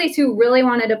the athletes who really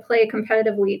wanted to play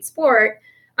competitive elite sport,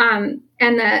 and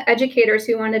the educators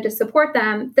who wanted to support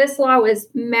them, this law was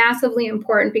massively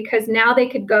important because now they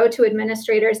could go to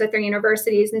administrators at their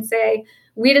universities and say,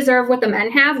 we deserve what the men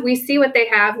have. We see what they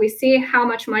have. We see how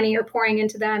much money you're pouring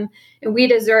into them. And we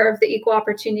deserve the equal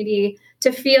opportunity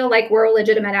to feel like we're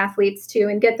legitimate athletes too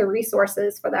and get the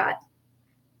resources for that.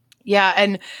 Yeah,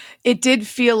 and it did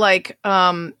feel like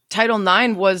Title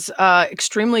IX was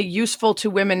extremely useful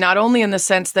to women, not only in the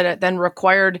sense that it then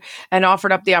required and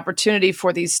offered up the opportunity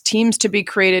for these teams to be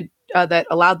created that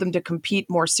allowed them to compete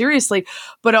more seriously,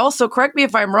 but also, correct me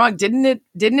if I'm wrong, didn't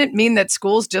it mean that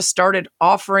schools just started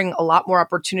offering a lot more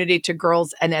opportunity to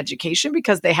girls and education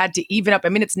because they had to even up? I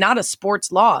mean, it's not a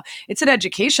sports law, it's an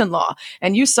education law.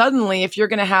 And you suddenly, if you're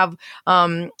going to have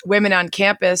women on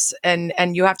campus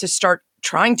and you have to start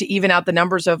trying to even out the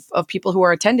numbers of people who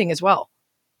are attending as well.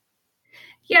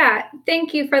 Yeah,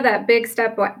 thank you for that big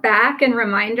step back and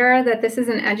reminder that this is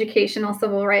an educational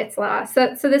civil rights law.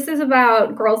 So this is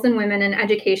about girls and women and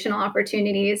educational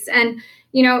opportunities. And,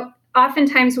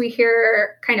 oftentimes we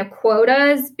hear kind of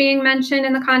quotas being mentioned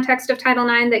in the context of Title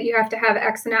IX, that you have to have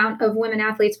X amount of women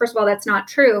athletes. First of all, that's not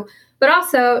true. But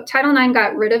also, Title IX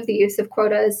got rid of the use of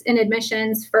quotas in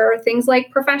admissions for things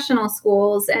like professional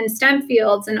schools and STEM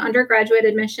fields and undergraduate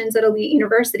admissions at elite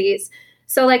universities.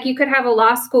 So like you could have a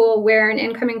law school where an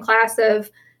incoming class of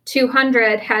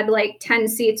 200 had like 10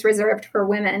 seats reserved for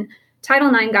women.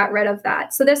 Title IX got rid of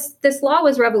that. So this law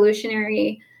was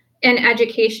revolutionary in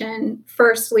education,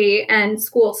 firstly, and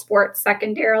school sports,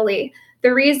 secondarily.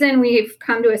 The reason we've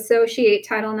come to associate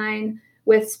Title IX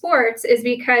with sports is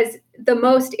because the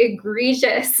most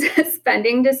egregious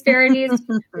spending disparities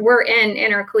were in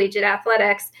intercollegiate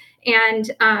athletics.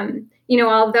 And,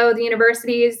 although the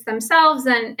universities themselves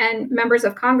and members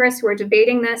of Congress who are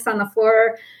debating this on the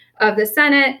floor of the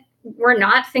Senate were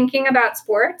not thinking about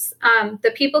sports,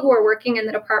 the people who are working in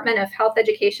the Department of Health,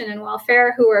 Education, and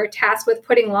Welfare, who are tasked with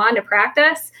putting law into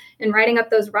practice and writing up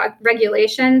those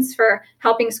regulations for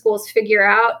helping schools figure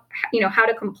out, how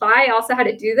to comply, also how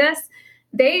to do this,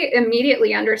 they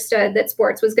immediately understood that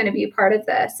sports was going to be a part of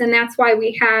this. And that's why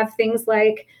we have things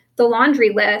like the laundry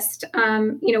list,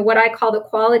 what I call the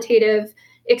qualitative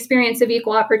experience of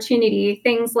equal opportunity,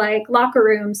 things like locker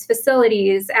rooms,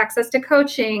 facilities, access to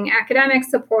coaching, academic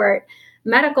support,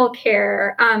 medical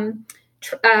care,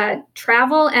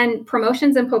 travel and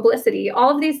promotions and publicity.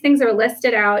 All of these things are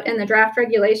listed out in the draft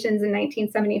regulations in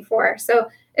 1974. So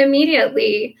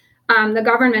immediately, the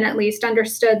government at least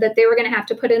understood that they were going to have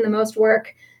to put in the most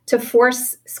work to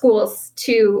force schools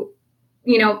to,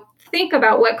 think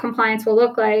about what compliance will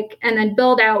look like and then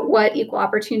build out what equal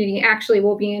opportunity actually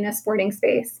will be in a sporting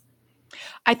space.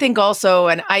 I think also,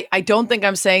 and I don't think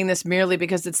I'm saying this merely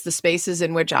because it's the spaces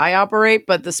in which I operate,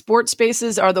 but the sports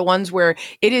spaces are the ones where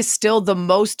it is still the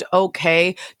most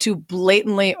okay to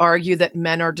blatantly argue that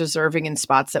men are deserving in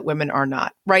spots that women are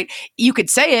not, right? You could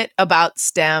say it about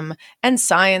STEM and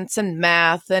science and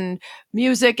math and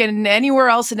music and anywhere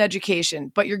else in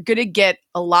education, but you're going to get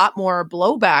a lot more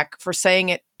blowback for saying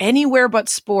it anywhere but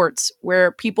sports,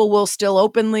 where people will still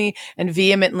openly and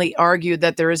vehemently argue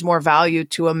that there is more value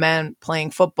to a man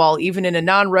playing football, even in a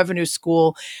non-revenue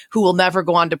school, who will never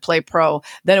go on to play pro,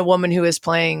 than a woman who is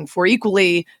playing for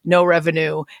equally no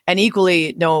revenue and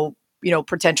equally no,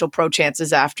 potential pro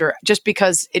chances after, just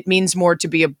because it means more to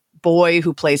be a boy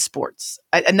who plays sports.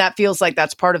 And that feels like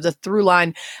that's part of the through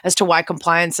line as to why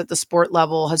compliance at the sport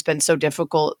level has been so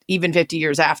difficult, even 50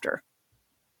 years after.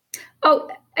 Oh,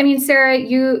 Sarah,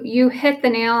 you hit the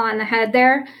nail on the head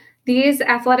there. These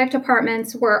athletic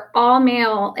departments were all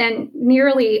male and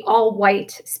nearly all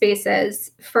white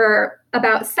spaces for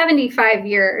about 75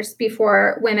 years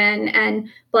before women and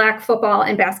Black football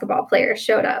and basketball players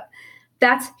showed up.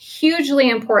 That's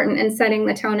hugely important in setting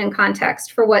the tone and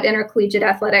context for what intercollegiate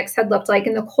athletics had looked like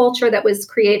and the culture that was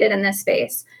created in this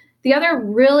space. The other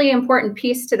really important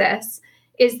piece to this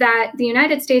is that the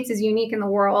United States is unique in the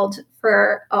world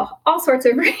for all sorts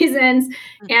of reasons.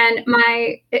 And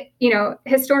my,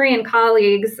 historian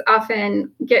colleagues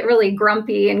often get really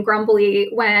grumpy and grumbly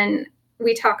when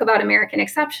we talk about American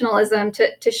exceptionalism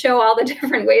to show all the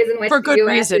different ways in which for good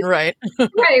reason, right?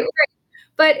 right.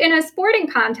 But in a sporting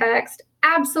context,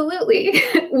 absolutely,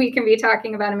 we can be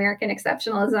talking about American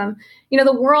exceptionalism.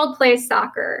 The world plays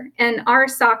soccer, and our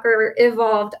soccer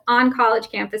evolved on college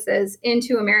campuses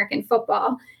into American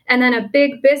football. And then a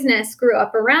big business grew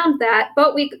up around that.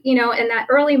 But in that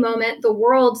early moment, the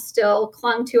world still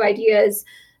clung to ideas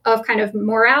of kind of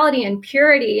morality and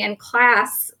purity and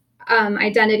class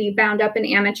identity bound up in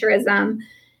amateurism,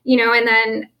 and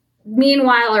then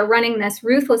meanwhile are running this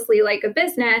ruthlessly like a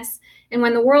business. And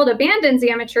when the world abandons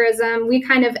amateurism, we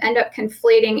kind of end up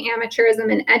conflating amateurism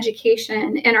and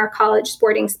education in our college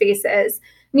sporting spaces.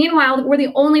 Meanwhile, we're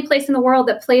the only place in the world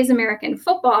that plays American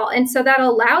football. And so that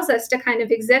allows us to kind of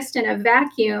exist in a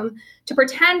vacuum, to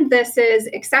pretend this is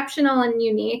exceptional and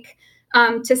unique,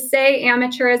 to say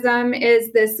amateurism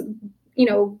is this,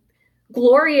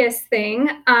 glorious thing.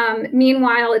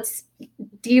 Meanwhile, it's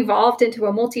devolved into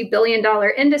a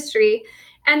multi-billion-dollar industry.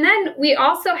 And then we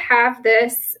also have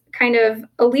this kind of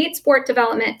elite sport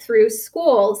development through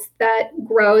schools that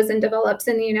grows and develops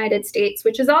in the United States,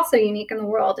 which is also unique in the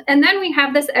world. And then we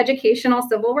have this educational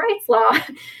civil rights law,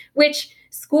 which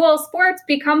school sports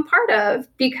become part of,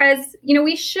 because,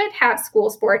 we should have school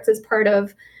sports as part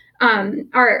of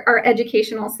our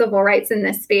educational civil rights in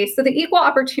this space. So the equal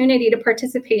opportunity to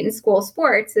participate in school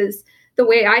sports is the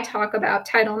way I talk about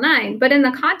Title IX. But in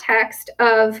the context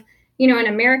of, an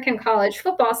American college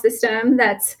football system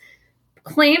that's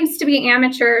claims to be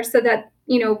amateur so that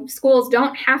schools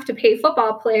don't have to pay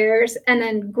football players, and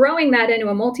then growing that into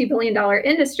a multi-billion-dollar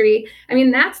industry. I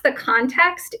mean, that's the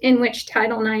context in which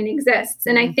Title IX exists.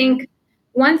 And I think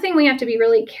one thing we have to be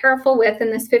really careful with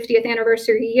in this 50th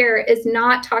anniversary year is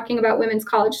not talking about women's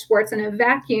college sports in a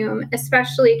vacuum,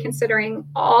 especially considering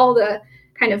all the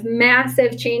kind of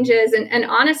massive changes and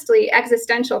honestly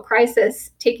existential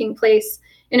crisis taking place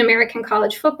in American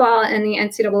college football and the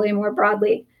NCAA more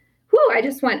broadly. Whew, I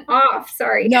just went off.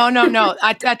 Sorry. No.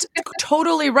 That's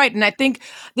totally right. And I think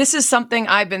this is something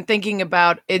I've been thinking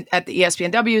about at the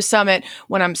ESPNW Summit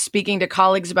when I'm speaking to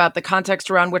colleagues about the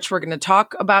context around which we're going to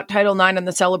talk about Title IX and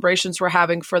the celebrations we're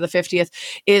having for the 50th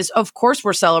is, of course,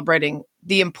 we're celebrating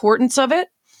the importance of it,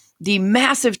 the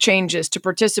massive changes to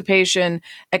participation,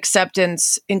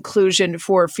 acceptance, inclusion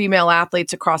for female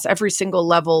athletes across every single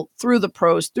level, through the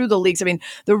pros, through the leagues. I mean,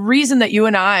 the reason that you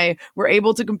and I were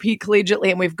able to compete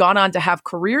collegiately and we've gone on to have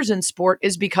careers in sport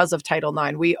is because of Title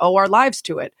IX. We owe our lives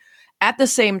to it. At the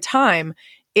same time,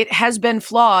 it has been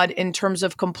flawed in terms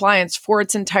of compliance for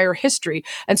its entire history.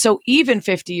 And so even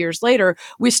 50 years later,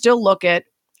 we still look at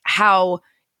how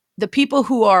the people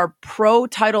who are pro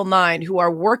Title IX, who are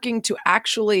working to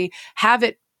actually have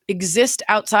it exist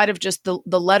outside of just the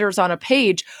letters on a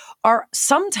page, are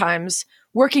sometimes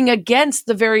working against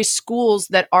the very schools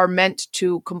that are meant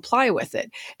to comply with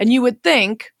it. And you would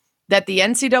think that the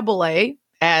NCAA,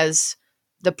 as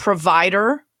the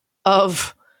provider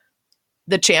of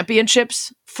the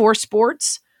championships for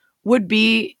sports, would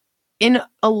be in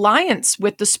alliance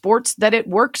with the sports that it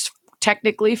works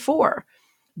technically for.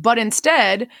 But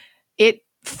instead, it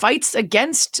fights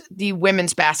against the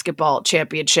women's basketball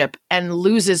championship and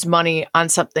loses money on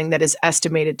something that is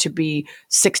estimated to be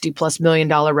 $60+ million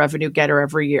revenue getter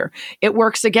every year. It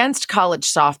works against college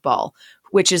softball,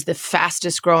 which is the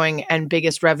fastest growing and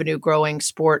biggest revenue growing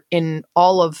sport in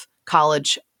all of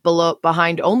college,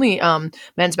 behind only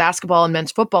men's basketball and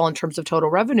men's football in terms of total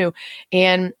revenue.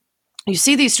 And you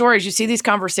see these stories, you see these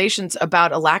conversations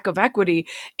about a lack of equity,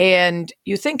 and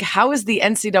you think, how is the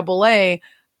NCAA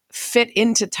fit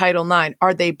into Title IX?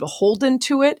 Are they beholden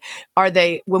to it? Are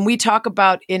they, when we talk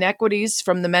about inequities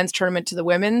from the men's tournament to the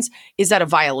women's, is that a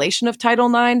violation of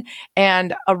Title IX?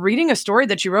 And reading a story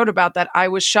that you wrote about that, I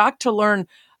was shocked to learn.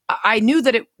 I knew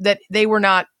that they were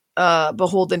not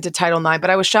beholden to Title IX, but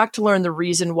I was shocked to learn the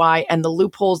reason why and the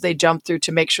loopholes they jumped through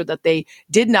to make sure that they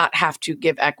did not have to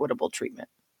give equitable treatment.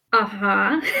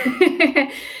 Can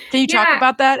you talk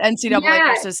about that?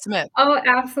 NCAA versus Smith. Oh,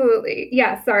 absolutely.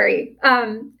 Yeah. Sorry.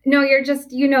 No,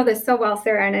 you know this so well,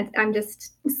 Sarah, and I'm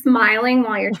just smiling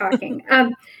while you're talking.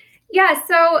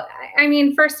 So, I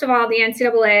mean, first of all, the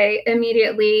NCAA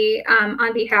immediately,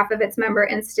 on behalf of its member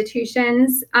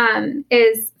institutions,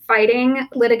 is fighting,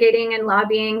 litigating, and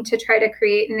lobbying to try to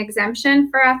create an exemption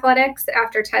for athletics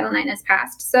after Title IX is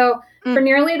passed. So for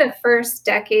nearly the first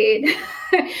decade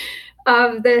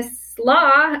of this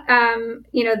law,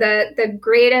 the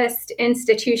greatest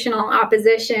institutional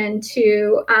opposition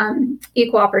to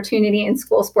equal opportunity in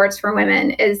school sports for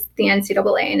women is the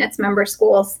NCAA and its member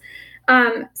schools.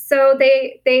 So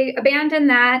they abandon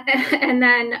that and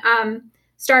then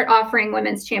start offering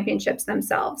women's championships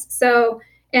themselves. So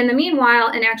in the meanwhile,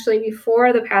 and actually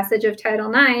before the passage of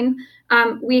Title IX,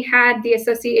 we had the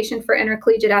Association for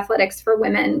Intercollegiate Athletics for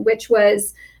Women, which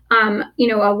was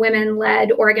a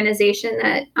women-led organization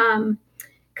that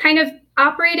kind of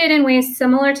operated in ways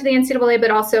similar to the NCAA, but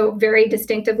also very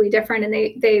distinctively different. And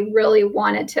they really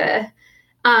wanted to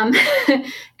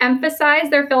emphasize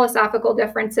their philosophical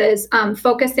differences,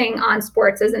 focusing on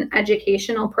sports as an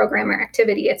educational program or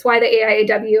activity. It's why the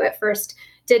AIAW at first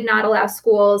did not allow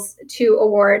schools to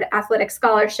award athletic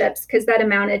scholarships, because that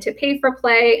amounted to pay for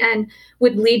play and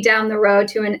would lead down the road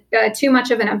to too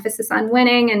much of an emphasis on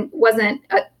winning and wasn't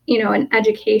an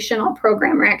educational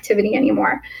program or activity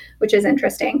anymore, which is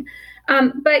interesting.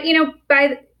 But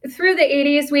through the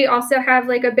 80s, we also have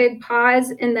like a big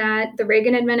pause in that the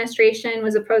Reagan administration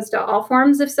was opposed to all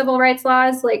forms of civil rights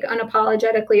laws, like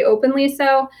unapologetically, openly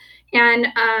so. And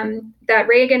that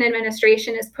Reagan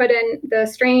administration is put in the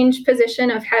strange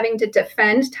position of having to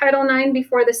defend Title IX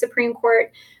before the Supreme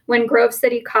Court when Grove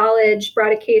City College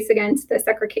brought a case against the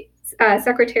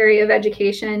Secretary of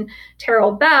Education,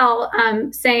 Terrell Bell,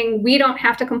 saying we don't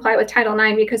have to comply with Title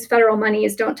IX because federal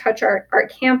monies don't touch our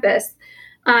campus.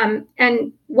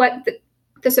 And what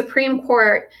the Supreme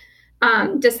Court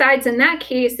decides in that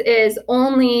case is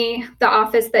only the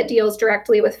office that deals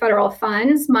directly with federal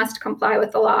funds must comply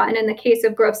with the law. And in the case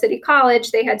of Grove City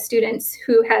College, they had students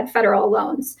who had federal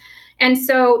loans. And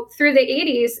so through the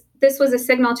 80s, this was a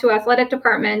signal to athletic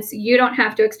departments, you don't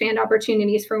have to expand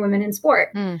opportunities for women in sport.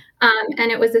 And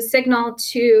it was a signal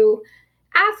to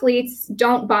athletes,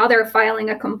 don't bother filing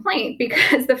a complaint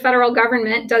because the federal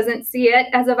government doesn't see it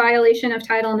as a violation of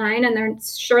Title IX, and they're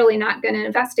surely not going to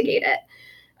investigate it.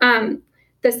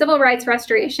 The Civil Rights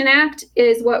Restoration Act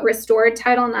is what restored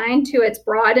Title IX to its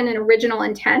broad and original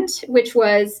intent, which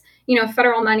was,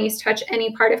 federal monies touch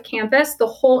any part of campus, the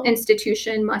whole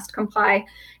institution must comply.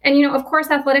 And, of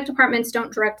course, athletic departments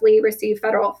don't directly receive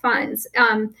federal funds,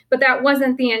 but that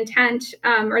wasn't the intent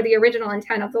or the original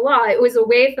intent of the law. It was a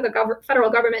way for the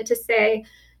federal government to say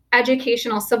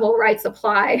educational civil rights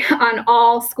apply on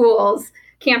all schools,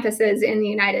 campuses in the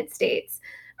United States.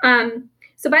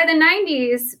 So by the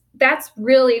 90s, that's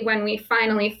really when we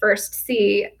finally first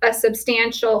see a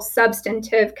substantial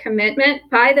substantive commitment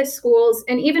by the schools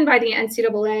and even by the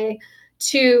NCAA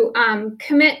to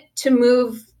commit to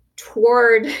move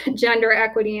toward gender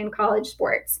equity in college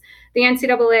sports. The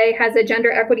NCAA has a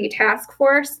gender equity task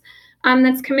force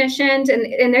that's commissioned,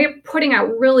 and they're putting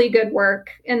out really good work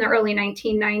in the early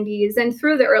 1990s and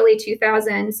through the early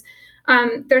 2000s.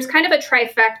 There's kind of a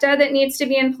trifecta that needs to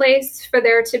be in place for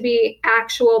there to be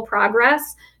actual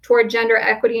progress toward gender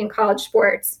equity in college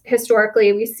sports.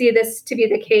 Historically, we see this to be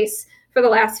the case for the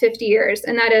last 50 years,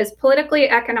 and that is politically,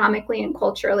 economically, and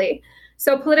culturally.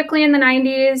 So politically in the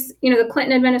 90s, the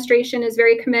Clinton administration is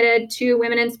very committed to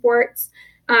women in sports.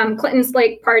 Clinton's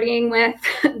like partying with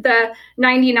the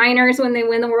 99ers when they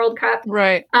win the World Cup,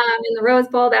 right? In the Rose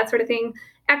Bowl, that sort of thing.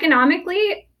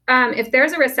 Economically, if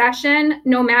there's a recession,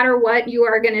 no matter what, you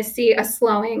are going to see a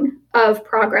slowing of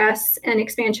progress and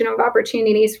expansion of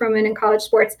opportunities for women in college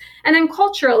sports. And then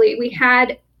culturally, we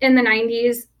had in the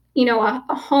 90s,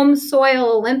 a home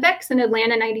soil Olympics in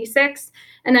Atlanta 96,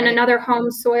 and then another home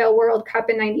soil World Cup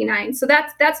in 99. So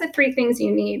that's the three things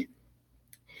you need.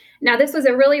 Now, this was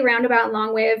a really roundabout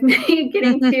long way of me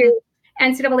getting to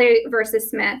NCAA versus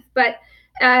Smith, but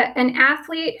an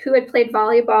athlete who had played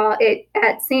volleyball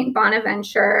at St.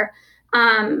 Bonaventure,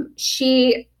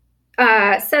 she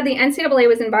said the NCAA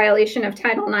was in violation of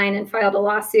Title IX and filed a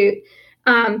lawsuit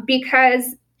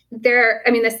because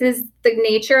this is the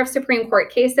nature of Supreme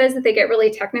Court cases, that they get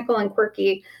really technical and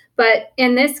quirky. But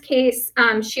in this case,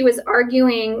 she was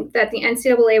arguing that the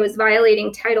NCAA was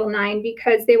violating Title IX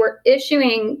because they were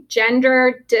issuing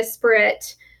gender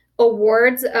disparate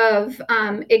awards of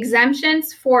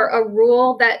exemptions for a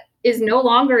rule that is no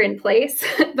longer in place,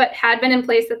 but had been in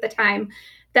place at the time,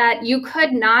 that you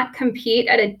could not compete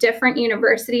at a different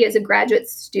university as a graduate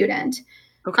student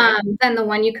than the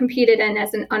one you competed in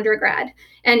as an undergrad.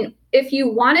 And if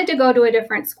you wanted to go to a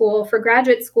different school for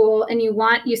graduate school and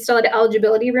you still had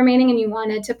eligibility remaining and you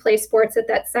wanted to play sports at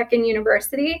that second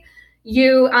university,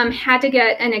 you had to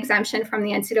get an exemption from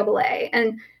the NCAA.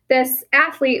 And this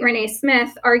athlete, Renee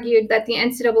Smith, argued that the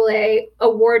NCAA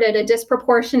awarded a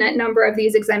disproportionate number of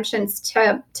these exemptions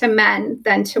to men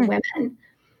than to women.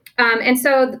 And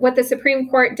so what the Supreme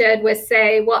Court did was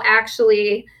say, well,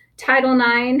 actually, Title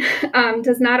IX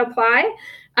does not apply.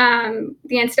 The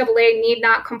NCAA need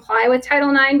not comply with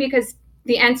Title IX because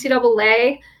the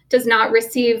NCAA does not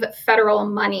receive federal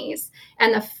monies.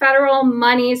 And the federal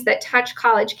monies that touch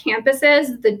college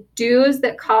campuses, the dues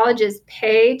that colleges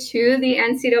pay to the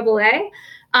NCAA,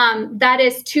 that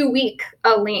is too weak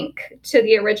a link to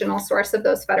the original source of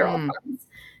those federal funds.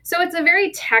 So it's a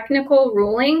very technical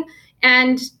ruling.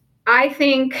 And I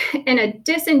think in a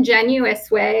disingenuous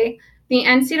way, the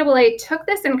NCAA took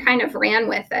this and kind of ran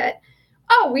with it.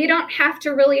 Oh, we don't have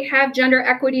to really have gender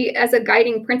equity as a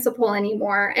guiding principle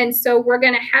anymore. And so we're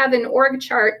going to have an org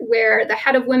chart where the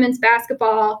head of women's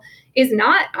basketball is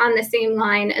not on the same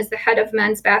line as the head of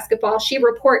men's basketball. She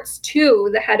reports to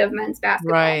the head of men's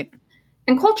basketball. Right.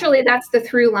 And culturally, that's the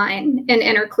through line in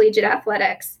intercollegiate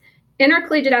athletics.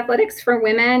 Intercollegiate athletics for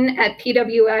women at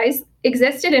PWIs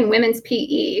existed in women's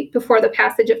PE before the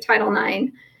passage of Title IX.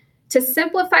 To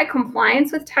simplify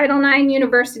compliance with Title IX,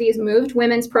 universities moved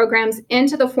women's programs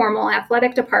into the formal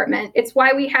athletic department. It's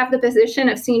why we have the position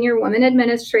of senior women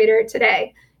administrator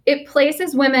today. It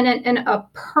places women in a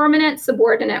permanent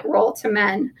subordinate role to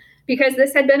men because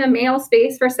this had been a male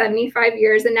space for 75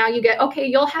 years. And now you get, okay,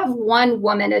 you'll have one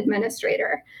woman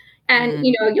administrator and,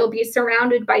 you'll be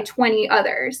surrounded by 20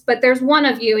 others, but there's one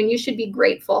of you and you should be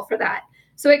grateful for that.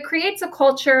 So it creates a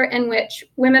culture in which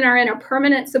women are in a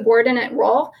permanent subordinate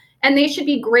role. And they should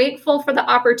be grateful for the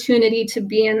opportunity to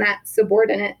be in that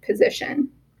subordinate position.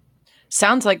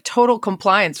 Sounds like total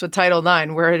compliance with Title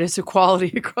IX, where it is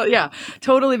equality. Yeah,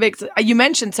 totally makes. You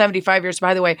mentioned 75 years.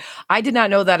 By the way, I did not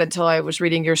know that until I was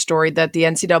reading your story that the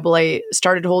NCAA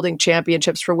started holding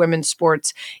championships for women's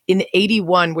sports in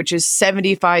 81, which is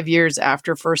 75 years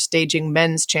after first staging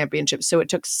men's championships. So it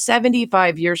took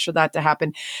 75 years for that to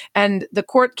happen. And the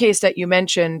court case that you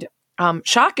mentioned,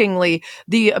 shockingly,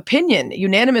 the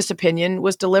unanimous opinion,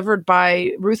 was delivered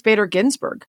by Ruth Bader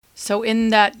Ginsburg. So in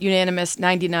that unanimous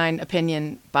 99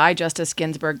 opinion by Justice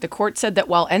Ginsburg, the court said that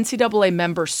while NCAA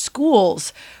member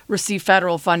schools receive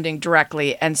federal funding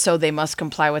directly, and so they must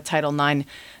comply with Title IX,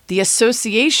 the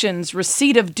association's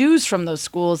receipt of dues from those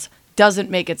schools doesn't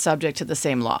make it subject to the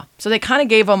same law. So they kind of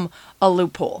gave them a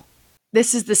loophole.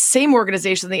 This is the same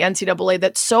organization, the NCAA,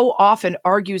 that so often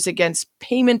argues against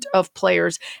payment of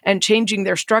players and changing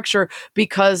their structure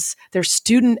because they're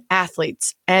student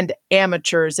athletes and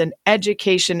amateurs, and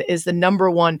education is the number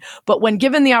one. But when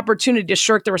given the opportunity to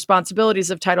shirk the responsibilities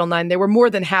of Title IX, they were more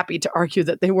than happy to argue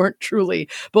that they weren't truly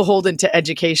beholden to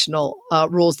educational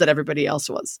rules that everybody else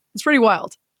was. It's pretty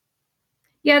wild.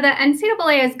 Yeah, the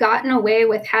NCAA has gotten away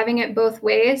with having it both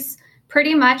ways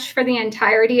pretty much for the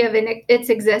entirety of its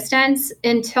existence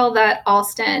until that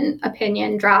Alston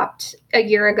opinion dropped a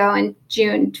year ago in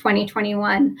June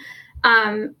 2021.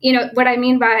 What I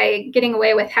mean by getting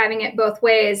away with having it both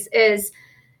ways is,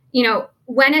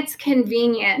 when it's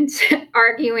convenient,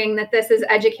 arguing that this is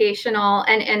educational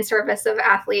and in service of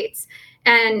athletes.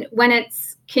 And when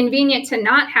it's convenient to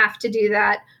not have to do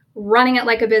that, running it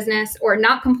like a business or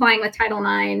not complying with Title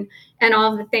IX and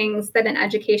all of the things that an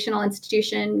educational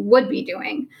institution would be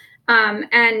doing.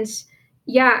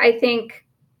 I think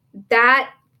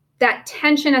that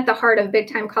tension at the heart of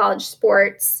big time college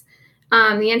sports, the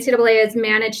NCAA has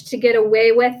managed to get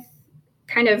away with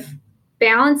kind of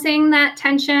balancing that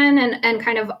tension and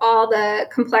kind of all the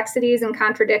complexities and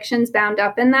contradictions bound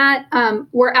up in that.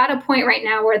 We're at a point right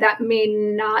now where that may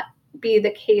not be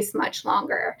the case much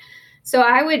longer. So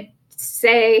I would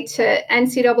say to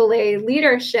NCAA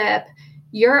leadership,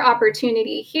 your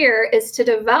opportunity here is to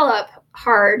develop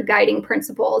hard guiding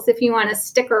principles if you want to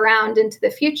stick around into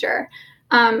the future.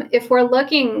 If we're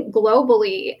looking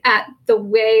globally at the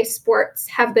way sports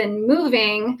have been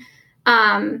moving,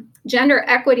 gender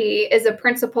equity is a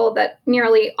principle that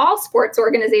nearly all sports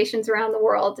organizations around the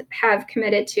world have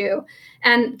committed to.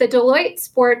 And the Deloitte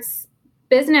Sports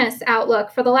Business Outlook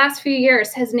for the last few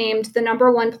years has named the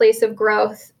number one place of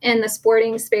growth in the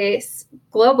sporting space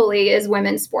globally is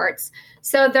women's sports.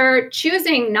 So they're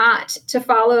choosing not to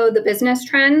follow the business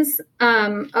trends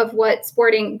of what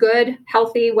good,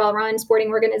 healthy, well-run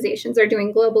sporting organizations are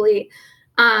doing globally,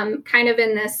 kind of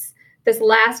in this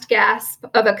last gasp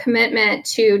of a commitment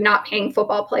to not paying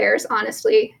football players,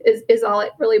 honestly, is all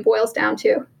it really boils down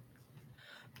to.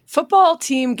 Football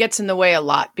team gets in the way a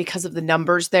lot because of the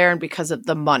numbers there and because of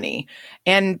the money,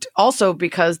 and also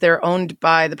because they're owned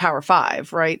by the Power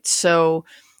Five, right? So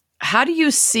how do you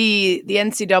see the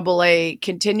NCAA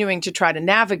continuing to try to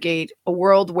navigate a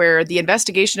world where the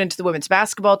investigation into the women's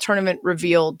basketball tournament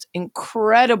revealed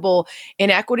incredible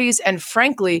inequities, and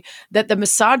frankly, that the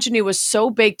misogyny was so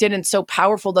baked in and so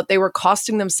powerful that they were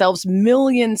costing themselves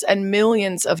millions and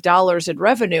millions of dollars in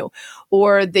revenue,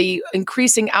 or the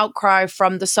increasing outcry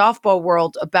from the softball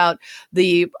world about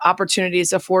the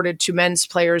opportunities afforded to men's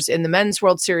players in the Men's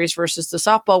World Series versus the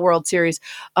Softball World Series?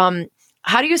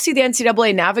 How do you see the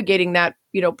NCAA navigating that,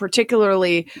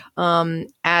 particularly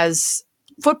as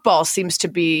football seems to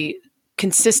be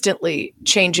consistently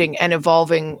changing and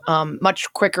evolving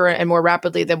much quicker and more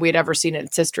rapidly than we had ever seen in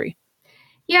its history?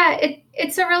 Yeah,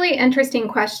 it's a really interesting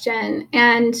question.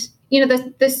 And,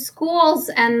 the schools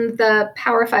and the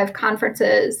Power Five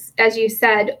conferences, as you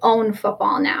said, own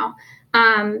football now.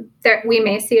 We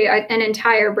may see an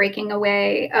entire breaking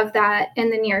away of that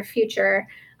in the near future.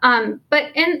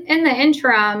 But in the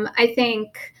interim, I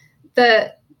think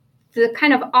the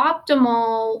kind of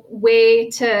optimal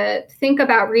way to think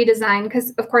about redesign,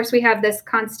 because of course we have this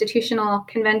constitutional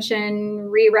convention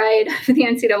rewrite of the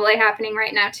NCAA happening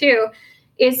right now too,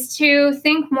 is to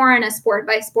think more in a sport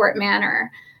by sport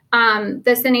manner.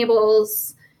 This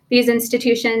enables these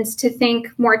institutions to think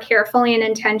more carefully and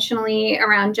intentionally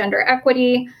around gender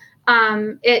equity.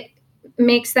 It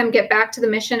makes them get back to the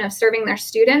mission of serving their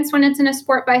students when it's in a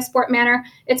sport by sport manner.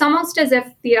 It's almost as if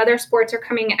the other sports are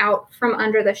coming out from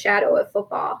under the shadow of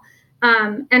football.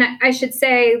 And I should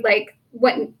say,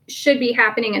 what should be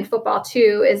happening in football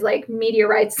too is media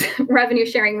rights revenue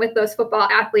sharing with those football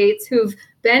athletes who've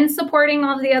been supporting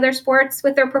all of the other sports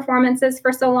with their performances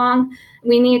for so long.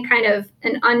 We need kind of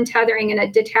an untethering and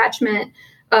a detachment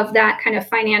of that kind of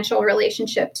financial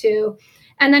relationship too.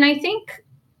 And then I think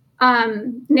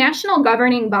national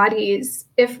governing bodies,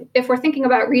 if we're thinking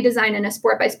about redesign in a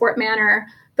sport by sport manner,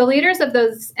 the leaders of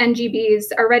those NGBs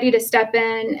are ready to step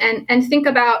in and think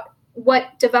about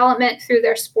what development through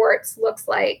their sports looks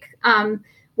like,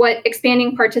 what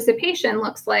expanding participation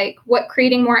looks like, what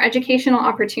creating more educational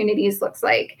opportunities looks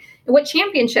like, what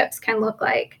championships can look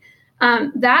like.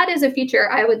 That is a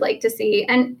future I would like to see.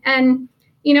 And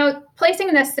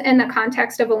placing this in the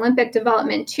context of Olympic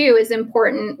development too is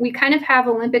important. We kind of have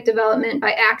Olympic development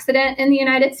by accident in the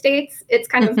United States. It's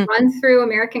kind of run through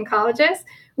American colleges.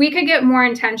 We could get more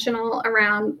intentional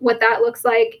around what that looks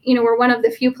like. We're one of the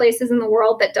few places in the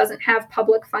world that doesn't have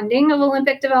public funding of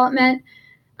Olympic development.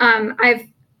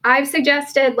 I've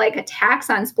suggested like a tax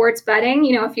on sports betting.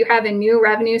 If you have a new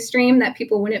revenue stream that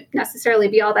people wouldn't necessarily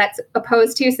be all that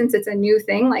opposed to, since it's a new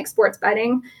thing like sports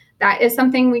betting, that is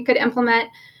something we could implement.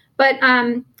 But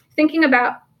thinking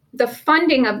about the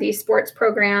funding of these sports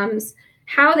programs,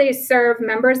 how they serve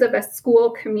members of a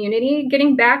school community,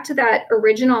 getting back to that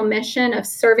original mission of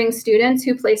serving students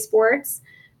who play sports.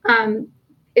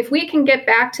 If we can get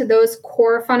back to those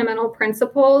core fundamental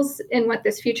principles in what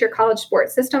this future college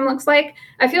sports system looks like,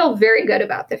 I feel very good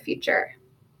about the future.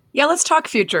 Yeah, let's talk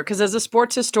future, because as a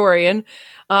sports historian,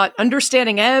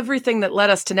 understanding everything that led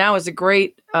us to now is a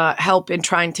great help in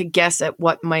trying to guess at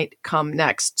what might come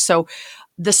next. So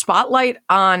the spotlight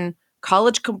on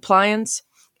college compliance,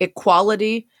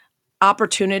 equality,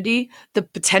 opportunity, the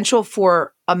potential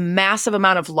for a massive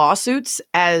amount of lawsuits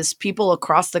as people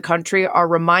across the country are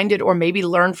reminded or maybe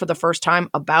learn for the first time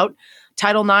about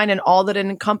Title IX and all that it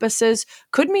encompasses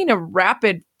could mean a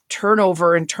rapid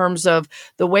turnover in terms of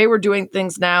the way we're doing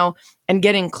things now and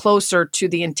getting closer to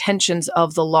the intentions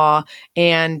of the law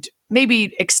and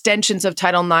maybe extensions of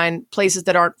Title IX, places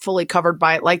that aren't fully covered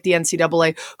by it, like the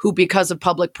NCAA, who because of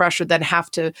public pressure then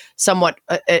have to somewhat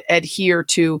adhere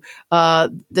to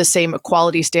the same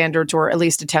equality standards, or at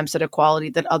least attempts at equality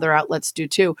that other outlets do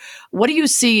too. What do you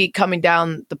see coming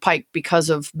down the pike because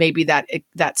of maybe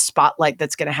that spotlight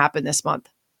that's going to happen this month?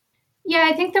 Yeah,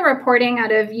 I think the reporting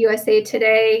out of USA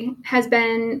Today has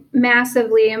been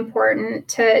massively important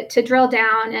to drill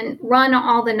down and run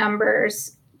all the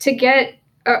numbers to get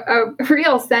a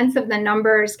real sense of the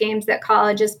numbers games that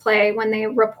colleges play when they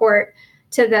report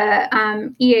to the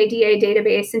EADA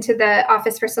database and to the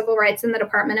Office for Civil Rights in the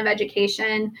Department of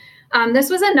Education. This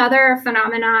was another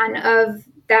phenomenon of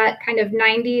that kind of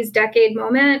 90s decade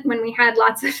moment when we had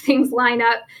lots of things line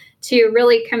up to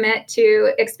really commit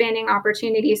to expanding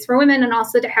opportunities for women and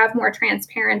also to have more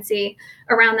transparency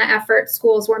around the effort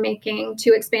schools were making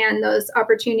to expand those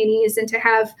opportunities and to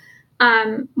have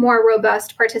more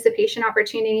robust participation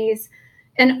opportunities.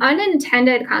 An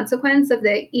unintended consequence of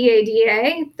the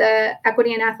EADA, the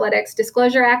Equity in Athletics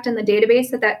Disclosure Act, and the database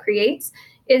that creates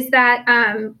is that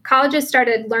colleges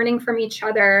started learning from each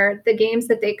other the games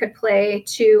that they could play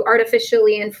to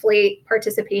artificially inflate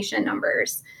participation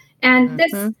numbers. And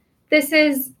this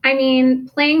is,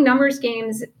 playing numbers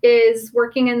games is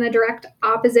working in the direct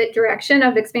opposite direction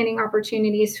of expanding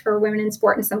opportunities for women in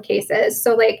sport in some cases.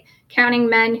 So like counting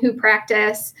men who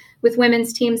practice with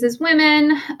women's teams as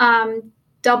women,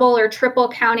 double or triple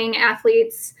counting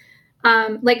athletes,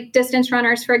 like distance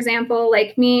runners, for example,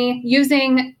 like me,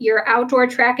 using your outdoor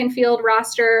track and field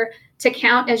roster to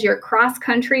count as your cross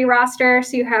country roster.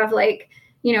 So you have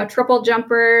triple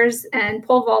jumpers and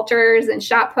pole vaulters and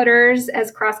shot putters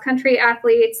as cross-country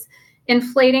athletes,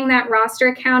 inflating that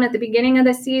roster count at the beginning of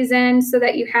the season so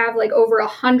that you have over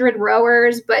 100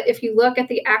 rowers. But if you look at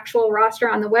the actual roster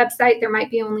on the website, there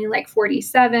might be only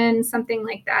 47, something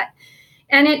like that.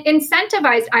 And it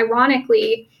incentivized,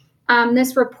 ironically,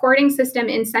 this reporting system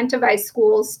incentivized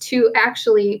schools to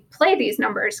actually play these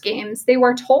numbers games. They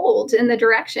were told in the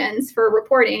directions for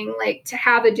reporting, to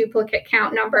have a duplicate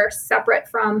count number separate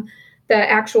from the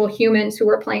actual humans who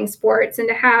were playing sports, and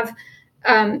to have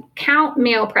count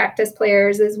male practice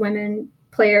players as women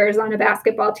players on a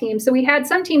basketball team. So we had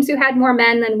some teams who had more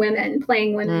men than women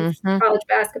playing women's college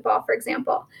basketball, for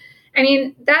example.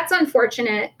 That's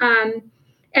unfortunate.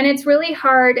 And it's really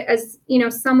hard as,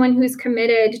 someone who's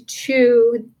committed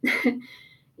to,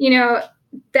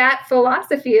 that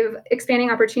philosophy of expanding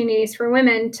opportunities for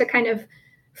women to kind of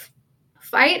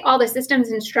fight all the systems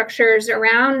and structures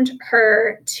around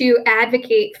her to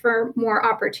advocate for more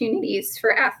opportunities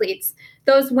for athletes.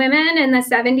 Those women in the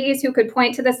 70s who could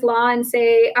point to this law and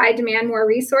say, I demand more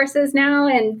resources now,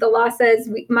 and the law says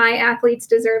my athletes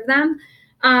deserve them.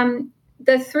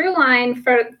 The through line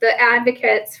for the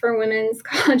advocates for women's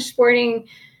college sporting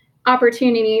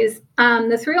opportunities,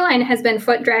 the through line has been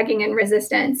foot dragging and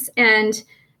resistance. And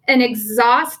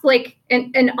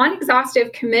an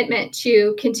unexhaustive commitment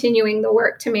to continuing the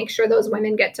work to make sure those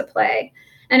women get to play.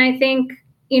 And I think,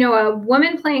 a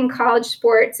woman playing college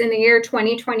sports in the year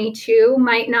 2022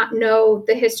 might not know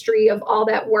the history of all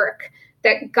that work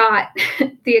that got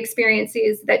the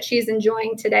experiences that she's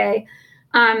enjoying today.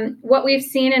 What we've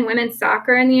seen in women's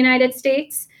soccer in the United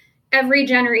States, every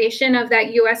generation of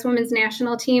that U.S. women's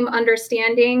national team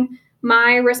understanding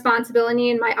my responsibility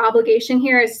and my obligation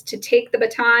here is to take the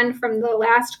baton from the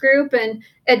last group and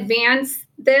advance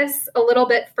this a little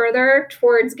bit further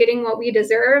towards getting what we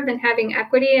deserve and having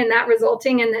equity, and that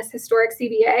resulting in this historic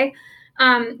CBA.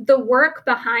 The work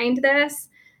behind this,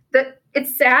 that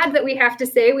it's sad that we have to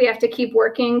say we have to keep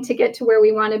working to get to where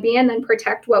we want to be and then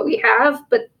protect what we have,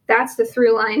 but that's the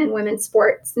through line in women's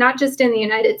sports, not just in the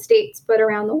United States, but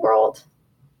around the world.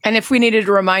 And if we needed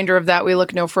a reminder of that, we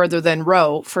look no further than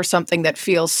Roe for something that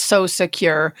feels so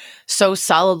secure, so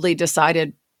solidly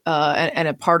decided and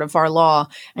a part of our law,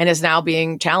 and is now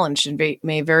being challenged and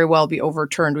may very well be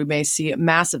overturned. We may see a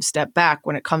massive step back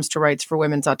when it comes to rights for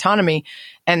women's autonomy.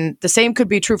 And the same could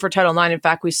be true for Title IX. In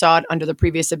fact, we saw it under the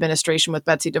previous administration with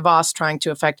Betsy DeVos trying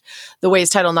to affect the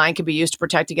ways Title IX can be used to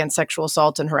protect against sexual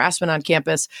assault and harassment on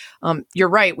campus. You're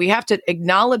right. We have to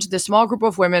acknowledge the small group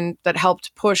of women that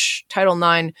helped push Title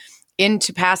IX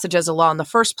into passage as a law in the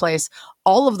first place,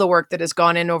 all of the work that has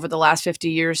gone in over the last 50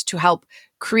 years to help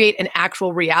create an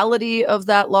actual reality of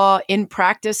that law in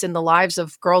practice in the lives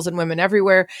of girls and women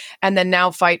everywhere, and then now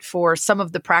fight for some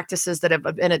of the practices that have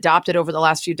been adopted over the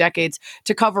last few decades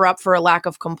to cover up for a lack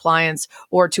of compliance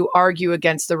or to argue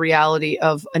against the reality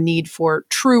of a need for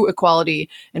true equality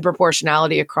and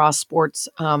proportionality across sports.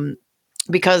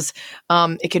 Because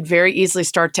it could very easily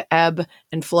start to ebb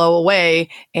and flow away.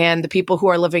 And the people who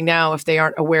are living now, if they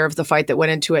aren't aware of the fight that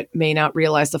went into it, may not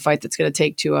realize the fight that's going to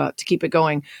take to keep it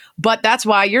going. But that's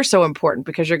why you're so important,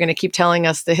 because you're going to keep telling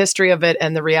us the history of it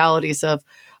and the realities of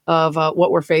what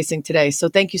we're facing today. So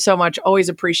thank you so much. Always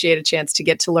appreciate a chance to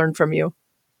get to learn from you.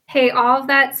 Hey, all of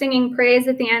that singing praise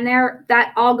at the end there,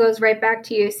 that all goes right back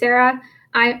to you, Sarah.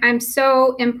 I'm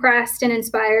so impressed and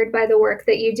inspired by the work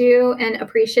that you do and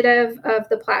appreciative of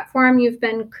the platform you've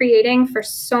been creating for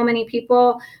so many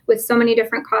people with so many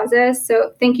different causes.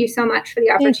 So thank you so much for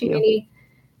the opportunity.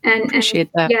 And appreciate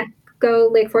that. Yeah, go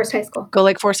Lake Forest High School. Go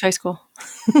Lake Forest High School.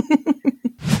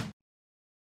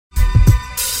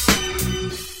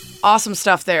 Awesome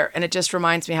stuff there. And it just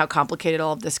reminds me how complicated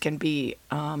all of this can be.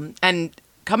 And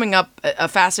coming up, a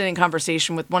fascinating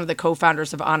conversation with one of the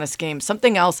co-founders of Honest Games.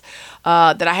 Something else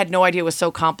that I had no idea was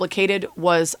so complicated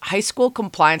was high school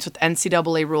compliance with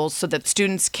NCAA rules so that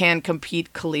students can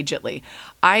compete collegiately.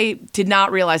 I did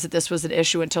not realize that this was an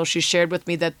issue until she shared with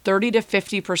me that 30 to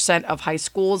 50% of high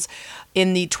schools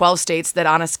in the 12 states that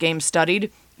Honest Games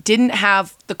studied didn't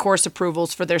have the course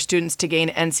approvals for their students to gain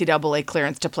NCAA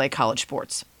clearance to play college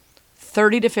sports.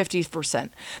 30 to 50%.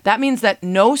 That means that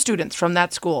no students from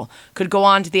that school could go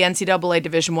on to the NCAA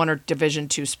Division I or Division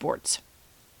II sports.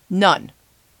 None.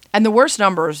 And the worst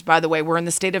numbers, by the way, were in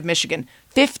the state of Michigan.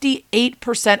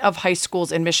 58% of high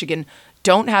schools in Michigan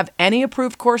don't have any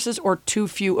approved courses or too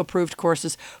few approved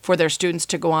courses for their students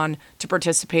to go on to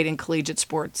participate in collegiate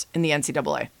sports in the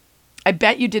NCAA. I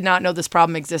bet you did not know this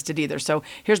problem existed either. So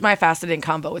here's my fascinating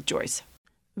convo with Joyce.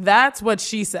 That's what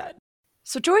she said.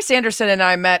 So Joyce Anderson and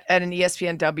I met at an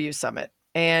ESPNW summit,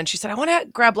 and she said, I want to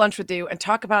grab lunch with you and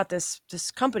talk about this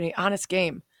company, Honest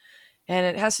Game. And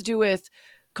it has to do with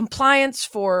compliance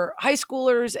for high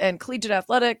schoolers and collegiate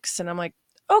athletics. And I'm like,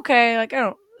 okay,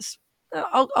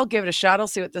 I'll give it a shot. I'll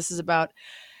see what this is about.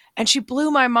 And she blew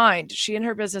my mind, she and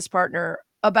her business partner,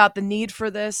 about the need for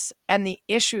this and the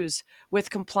issues with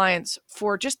compliance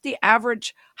for just the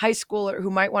average high schooler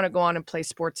who might want to go on and play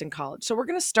sports in college. So we're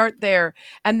going to start there,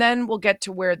 and then we'll get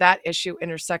to where that issue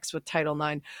intersects with Title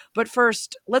IX. But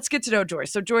first, let's get to know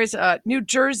Joyce. So Joyce, New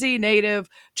Jersey native,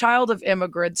 child of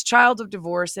immigrants, child of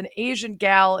divorce, an Asian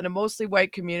gal in a mostly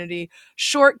white community,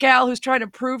 short gal who's trying to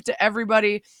prove to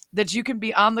everybody that you can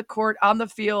be on the court, on the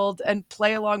field, and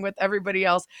play along with everybody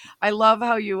else. I love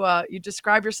how you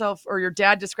describe yourself, or your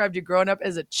dad described you growing up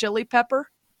as a chili pepper.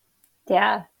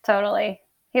 Yeah, totally.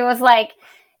 He was like,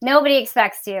 nobody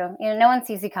expects you. No one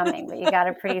sees you coming, but you got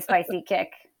a pretty spicy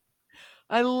kick.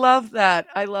 I love that.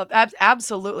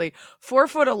 Absolutely.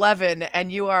 4'11",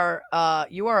 and you are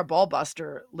a ball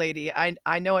buster, lady.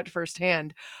 I know it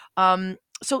firsthand.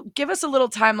 So give us a little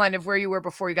timeline of where you were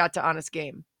before you got to Honest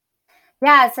Game.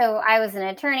 Yeah, so I was an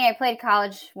attorney. I played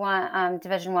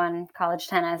Division I college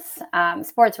tennis.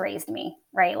 Sports raised me,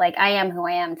 right? Like, I am who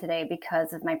I am today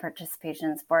because of my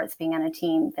participation in sports, being on a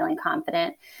team, feeling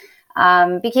confident.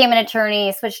 Became an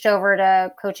attorney, switched over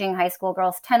to coaching high school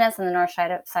girls tennis on the north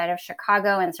side of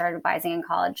Chicago, and started advising in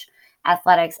college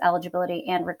athletics, eligibility,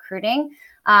 and recruiting.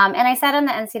 And I sat on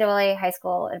the NCAA high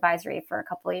school advisory for a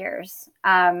couple of years.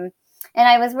 And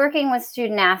I was working with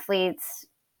student athletes,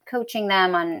 coaching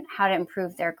them on how to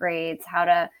improve their grades, how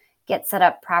to get set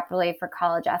up properly for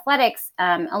college athletics,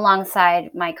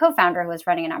 alongside my co-founder who was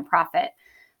running a nonprofit.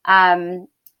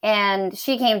 And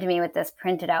she came to me with this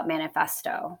printed out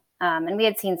manifesto. And we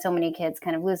had seen so many kids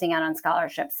kind of losing out on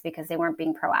scholarships because they weren't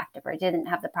being proactive or didn't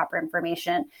have the proper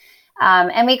information.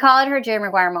 And we call it her Jerry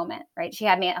Maguire moment, right? She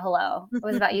had me at hello. It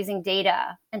was about using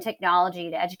data and technology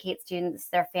to educate students,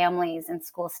 their families, and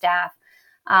school staff.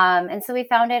 And so we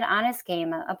founded Honest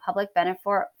Game, a public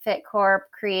benefit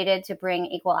corp created to bring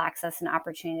equal access and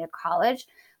opportunity to college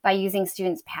by using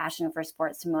students' passion for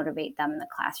sports to motivate them in the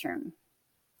classroom.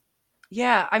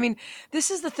 Yeah, I mean,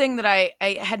 this is the thing that I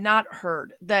had not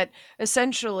heard, that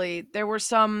essentially there were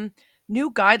some new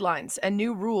guidelines and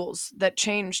new rules that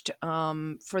changed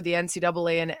for the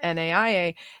NCAA and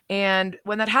NAIA. And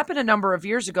when that happened a number of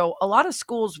years ago, a lot of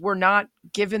schools were not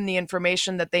given the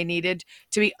information that they needed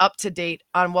to be up to date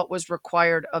on what was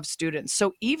required of students.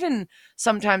 So even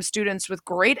sometimes students with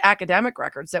great academic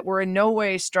records that were in no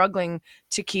way struggling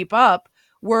to keep up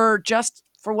were just,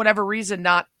 for whatever reason,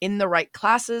 not in the right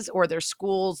classes, or their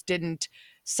schools didn't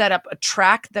set up a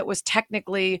track that was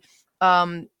technically,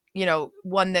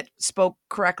 one that spoke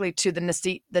correctly to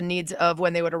the needs of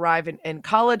when they would arrive in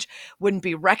college, wouldn't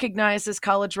be recognized as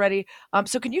college ready.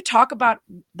 So can you talk about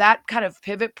that kind of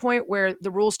pivot point where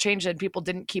the rules changed and people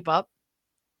didn't keep up?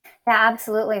 Yeah,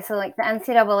 absolutely. So like the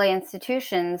NCAA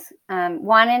institutions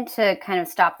wanted to kind of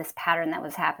stop this pattern that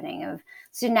was happening of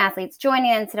student athletes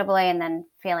joining NCAA and then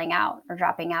failing out or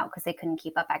dropping out because they couldn't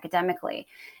keep up academically.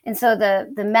 And so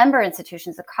the member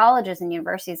institutions, the colleges and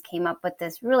universities, came up with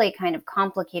this really kind of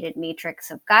complicated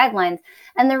matrix of guidelines.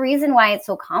 And the reason why it's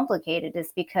so complicated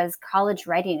is because college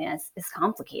readiness is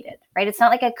complicated, right? It's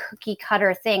not like a cookie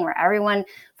cutter thing where everyone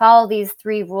follow these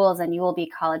 3 rules and you will be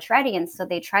college ready. And so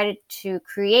they tried to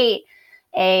create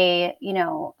a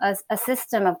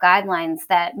system of guidelines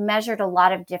that measured a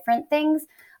lot of different things.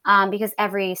 Because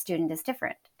every student is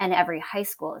different and every high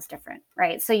school is different,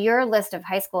 right? So your list of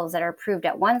high schools that are approved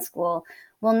at one school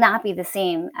will not be the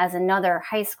same as another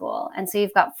high school. And so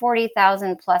you've got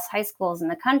 40,000 plus high schools in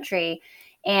the country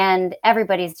and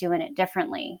everybody's doing it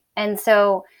differently. And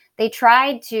so they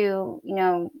tried to,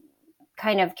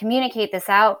 kind of communicate this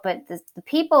out, but the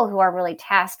people who are really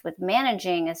tasked with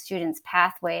managing a student's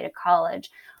pathway to college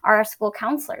are our school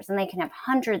counselors, and they can have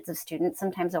hundreds of students,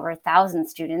 sometimes over 1,000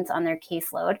 students on their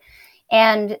caseload.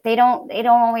 And they don't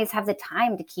always have the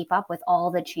time to keep up with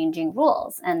all the changing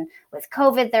rules. And with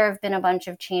COVID, there have been a bunch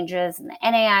of changes, and the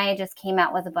NAIA just came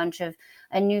out with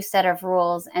a new set of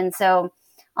rules. And so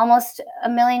almost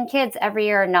 1 million kids every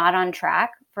year are not on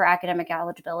track for academic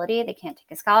eligibility. They can't take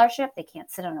a scholarship. They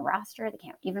can't sit on a roster. They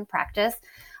can't even practice.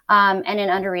 And in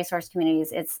under-resourced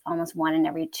communities, it's almost 1 in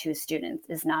every 2 students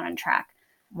is not on track.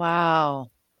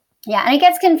 Wow. Yeah. And it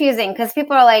gets confusing because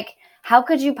people are like, how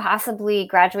could you possibly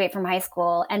graduate from high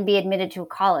school and be admitted to a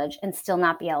college and still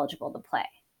not be eligible to play?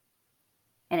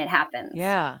 And it happens.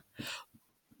 Yeah.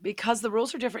 Because the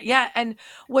rules are different. Yeah. And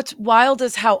what's wild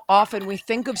is how often we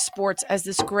think of sports as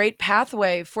this great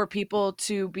pathway for people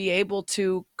to be able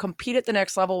to compete at the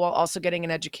next level while also getting an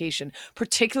education,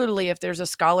 particularly if there's a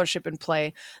scholarship in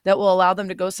play that will allow them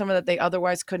to go somewhere that they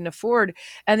otherwise couldn't afford.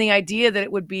 And the idea that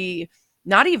it would be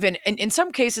not even, in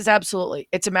some cases, absolutely,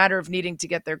 it's a matter of needing to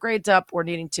get their grades up or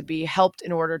needing to be helped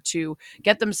in order to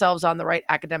get themselves on the right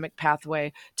academic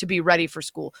pathway to be ready for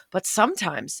school. But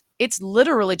sometimes it's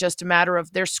literally just a matter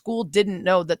of their school didn't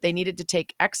know that they needed to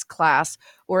take X class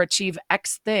or achieve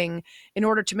X thing in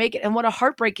order to make it. And what a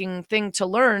heartbreaking thing to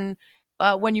learn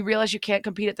when you realize you can't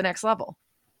compete at the next level.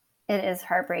 It is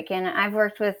heartbreaking. I've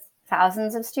worked with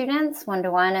thousands of students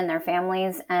one-to-one and their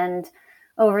families and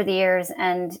over the years,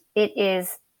 and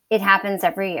it happens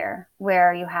every year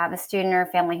where you have a student or a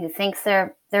family who thinks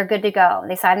they're good to go.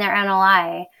 They sign their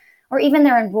NLI, or even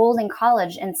they're enrolled in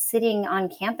college and sitting on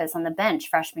campus on the bench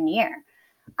freshman year.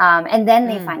 And then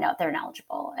they find out they're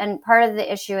ineligible. And part of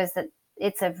the issue is that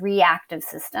it's a reactive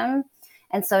system.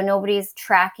 And so nobody's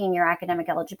tracking your academic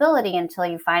eligibility until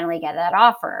you finally get that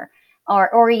offer.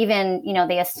 Or even,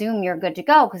 they assume you're good to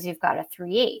go because you've got a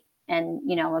 3.8. And,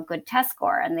 a good test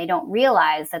score. And they don't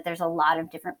realize that there's a lot of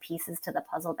different pieces to the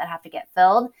puzzle that have to get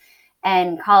filled.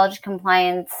 And college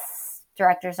compliance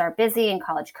directors are busy and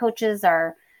college coaches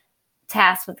are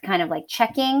tasked with kind of like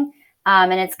checking.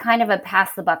 And it's kind of a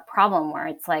pass the buck problem where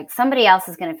it's like somebody else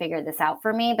is going to figure this out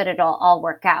for me, but it'll all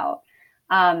work out.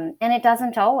 And it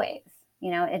doesn't always,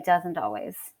 it doesn't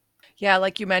always. Yeah,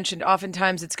 like you mentioned,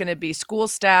 oftentimes it's going to be school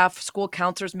staff, school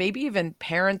counselors, maybe even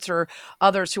parents or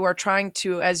others who are trying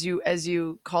to, as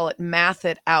you call it, math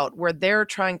it out, where they're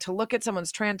trying to look at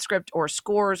someone's transcript or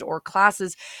scores or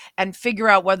classes and figure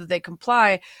out whether they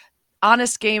comply.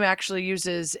 Honest Game actually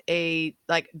uses a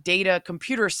data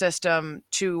computer system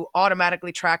to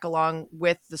automatically track along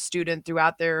with the student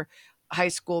throughout their high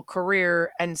school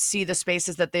career and see the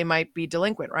spaces that they might be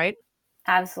delinquent, right?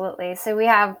 Absolutely. So we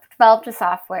have developed a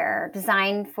software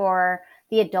designed for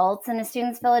the adults in a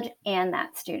student's village and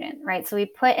that student, right? So we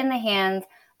put in the hands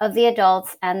of the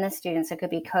adults and the students. It could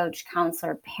be coach,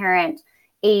 counselor, parent,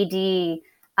 AD,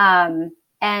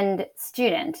 and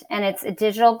student. And it's a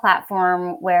digital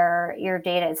platform where your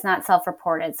data is not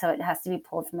self-reported. So it has to be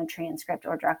pulled from a transcript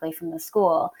or directly from the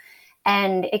school.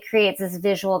 And it creates this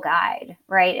visual guide,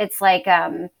 right? It's like,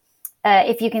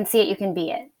 if you can see it, you can be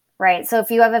it. Right. So if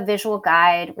you have a visual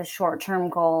guide with short-term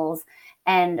goals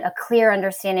and a clear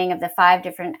understanding of the 5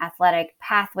 different athletic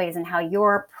pathways and how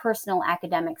your personal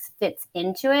academics fits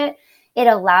into it, it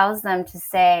allows them to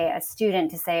say, a student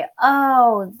to say,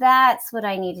 oh, that's what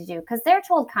I need to do. Because they're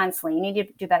told constantly, you need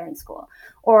to do better in school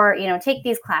or, take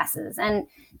these classes. And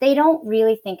they don't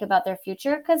really think about their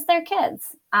future because they're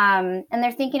kids. And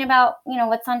they're thinking about,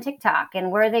 what's on TikTok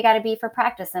and where they got to be for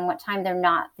practice and what time they're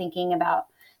not thinking about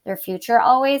their future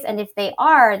always. And if they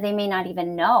are, they may not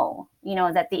even know,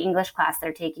 that the English class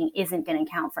they're taking isn't going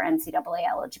to count for NCAA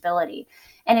eligibility.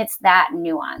 And it's that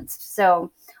nuanced.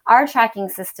 So our tracking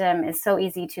system is so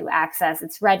easy to access.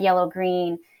 It's red, yellow,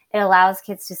 green. It allows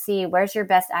kids to see where's your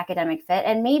best academic fit.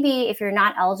 And maybe if you're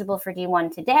not eligible for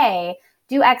D1 today,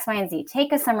 do X, Y, and Z.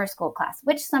 Take a summer school class.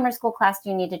 Which summer school class do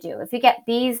you need to do? If you get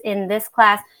B's in this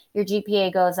class, your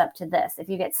GPA goes up to this. If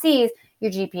you get C's,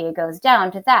 your GPA goes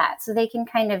down to that. So they can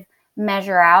kind of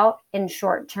measure out in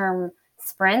short-term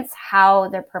sprints how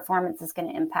their performance is going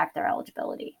to impact their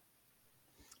eligibility.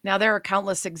 Now, there are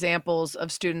countless examples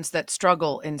of students that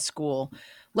struggle in school.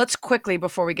 Let's quickly,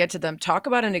 before we get to them, talk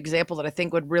about an example that I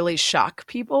think would really shock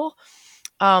people.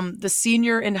 The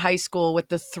senior in high school with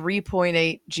the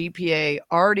 3.8 GPA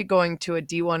already going to a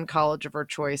D1 college of her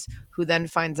choice, who then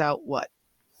finds out what?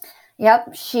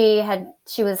 Yep, she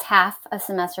was half a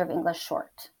semester of English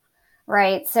short,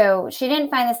 right? So she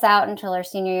didn't find this out until her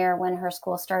senior year when her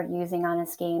school started using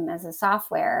Honest Game as a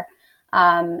software.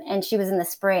 And she was in the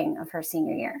spring of her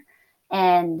senior year.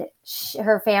 And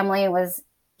her family was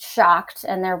shocked,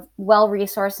 and they're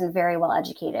well-resourced and very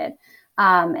well-educated.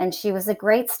 And she was a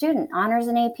great student, honors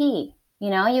and AP.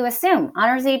 You assume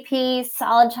honors AP,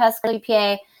 solid test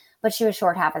GPA, but she was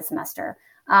short half a semester.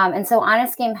 And so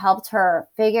Honest Game helped her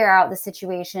figure out the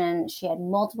situation. She had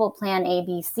multiple plan A,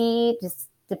 B, C, just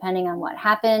depending on what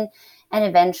happened. And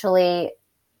eventually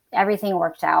everything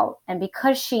worked out. And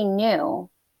because she knew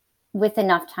with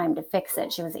enough time to fix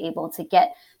it, she was able to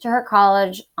get to her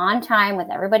college on time with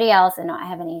everybody else and not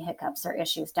have any hiccups or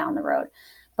issues down the road.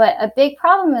 But a big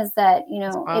problem is that,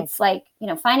 it's like,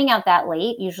 finding out that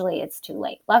late, usually it's too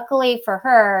late. Luckily for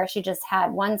her, she just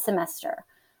had 1 semester,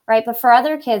 right? But for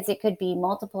other kids, it could be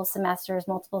multiple semesters,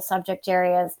 multiple subject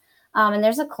areas. And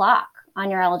there's a clock on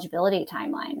your eligibility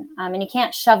timeline. And you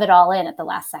can't shove it all in at the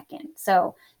last second.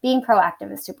 So being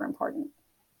proactive is super important.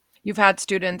 You've had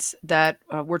students that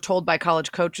were told by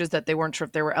college coaches that they weren't sure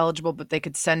if they were eligible, but they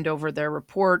could send over their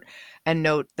report and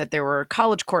note that there were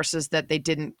college courses that they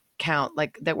didn't count,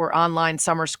 like that were online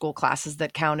summer school classes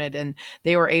that counted, and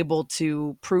they were able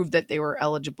to prove that they were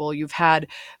eligible. You've had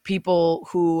people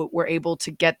who were able to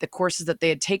get the courses that they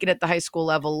had taken at the high school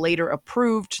level later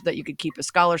approved so that you could keep a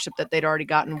scholarship that they'd already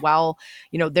gotten while,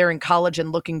 they're in college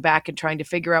and looking back and trying to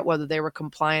figure out whether they were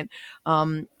compliant.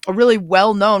 A really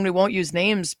well-known, we won't use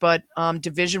names, but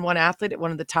Division I athlete at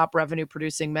one of the top revenue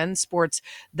producing men's sports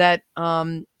that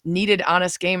needed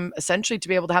Honest Game essentially to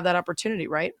be able to have that opportunity,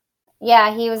 right?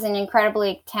 Yeah, he was an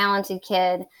incredibly talented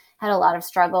kid, had a lot of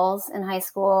struggles in high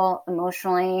school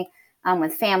emotionally,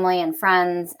 with family and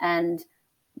friends, and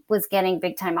was getting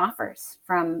big time offers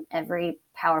from every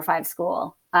Power 5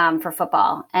 school for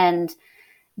football. And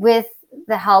with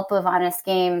the help of Honest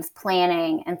Game's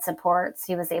planning and supports,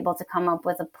 he was able to come up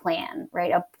with a plan,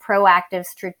 right? A proactive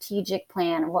strategic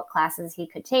plan of what classes he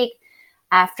could take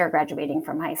after graduating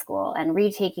from high school and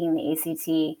retaking the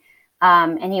ACT.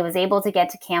 And he was able to get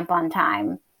to camp on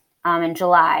time in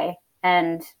July.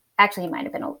 And actually, he might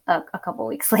have been a couple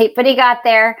weeks late, but he got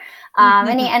there.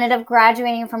 And he ended up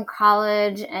graduating from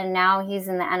college. And now he's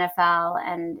in the NFL.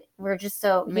 And we're just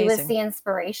he was the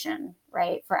inspiration,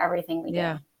 right, for everything we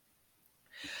do.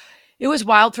 It was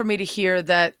wild for me to hear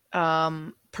that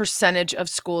percentage of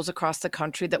schools across the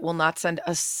country that will not send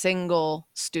a single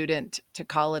student to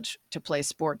college to play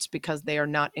sports because they are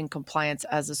not in compliance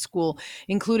as a school,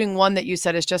 including one that you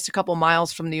said is just a couple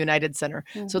miles from the United Center.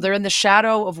 So they're in the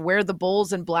shadow of where the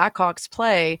Bulls and Blackhawks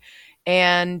play,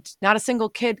 and not a single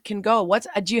kid can go.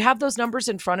 Do you have those numbers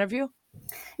in front of you?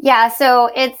 Yeah, so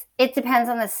it depends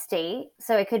on the state.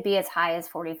 So it could be as high as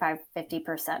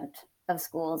 45-50% of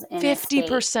schools in a state.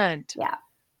 50%. Yeah.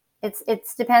 It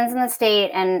depends on the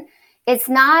state, and it's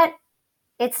not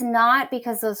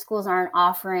because those schools aren't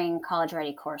offering college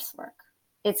ready coursework.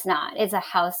 It's not. It's a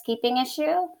housekeeping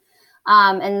issue.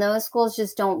 And those schools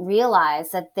just don't realize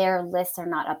that their lists are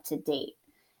not up to date.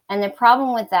 And the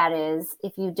problem with that is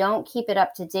if you don't keep it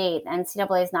up to date, the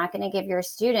NCAA is not going to give your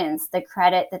students the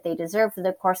credit that they deserve for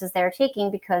the courses they're taking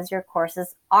because your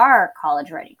courses are college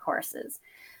ready courses.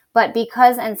 But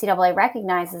because NCAA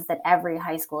recognizes that every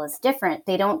high school is different,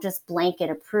 they don't just blanket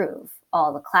approve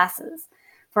all the classes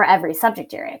for every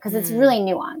subject area because it's really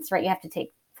nuanced, right? You have to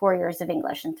take 4 years of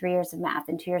English and 3 years of math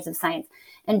and 2 years of science.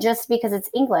 And just because it's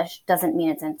English doesn't mean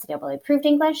it's NCAA approved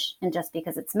English. And just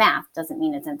because it's math doesn't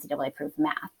mean it's NCAA approved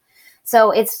math.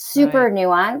 So it's super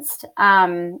nuanced.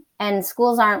 And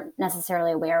schools aren't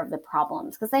necessarily aware of the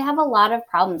problems because they have a lot of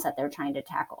problems that they're trying to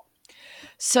tackle.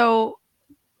 So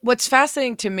what's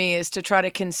fascinating to me is to try to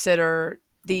consider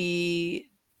the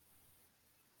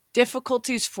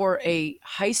difficulties for a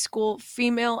high school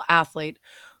female athlete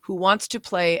who wants to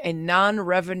play a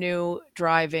non-revenue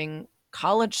driving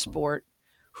college sport,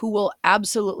 who will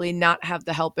absolutely not have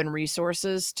the help and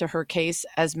resources to her case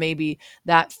as maybe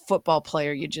that football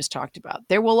player you just talked about.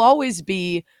 There will always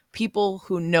be people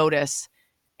who notice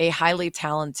a highly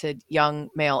talented young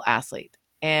male athlete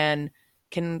and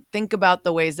can think about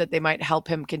the ways that they might help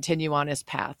him continue on his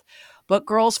path. But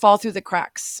girls fall through the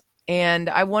cracks. And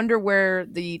I wonder where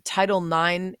the Title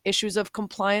IX issues of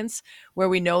compliance, where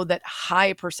we know that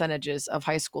high percentages of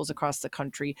high schools across the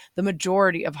country, the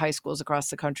majority of high schools across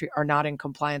the country are not in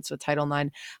compliance with Title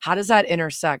IX. How does that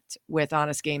intersect with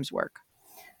Honest Games work?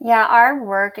 Yeah, our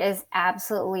work is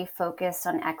absolutely focused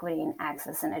on equity and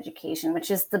access in education, which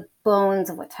is the bones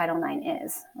of what Title IX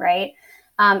is, right?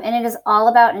 And it is all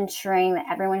about ensuring that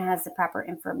everyone has the proper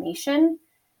information,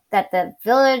 that the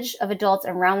village of adults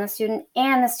around the student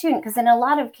and the student, because in a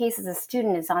lot of cases, the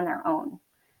student is on their own,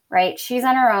 right? She's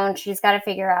on her own. She's got to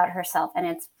figure out herself. And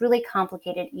it's really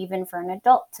complicated even for an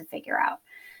adult to figure out.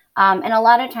 And a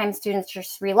lot of times students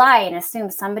just rely and assume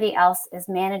somebody else is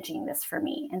managing this for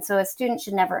me. And so a student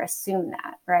should never assume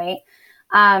that, right?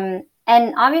 And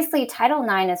obviously Title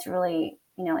IX is really,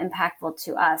 impactful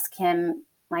to us. Kim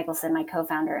Michelson, my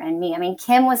co-founder, and me. I mean,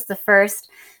 Kim was the first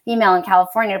female in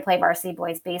California to play varsity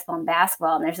boys baseball and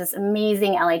basketball. And there's this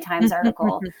amazing LA Times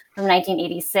article from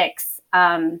 1986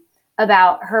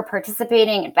 about her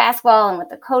participating in basketball and what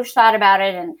the coach thought about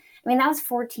it. And I mean, that was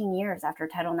 14 years after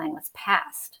Title IX was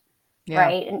passed,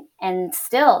 right? And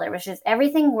still, there was just,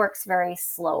 everything works very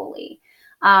slowly.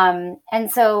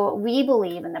 And so we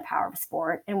believe in the power of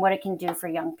sport and what it can do for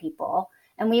young people.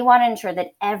 And we want to ensure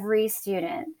that every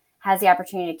student has the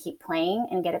opportunity to keep playing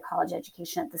and get a college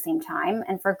education at the same time.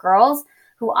 And for girls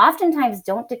who oftentimes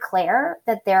don't declare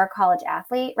that they're a college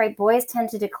athlete, right? Boys tend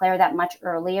to declare that much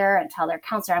earlier and tell their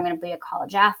counselor, I'm going to be a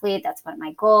college athlete. That's what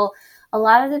my goal. A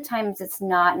lot of the times it's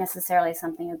not necessarily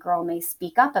something a girl may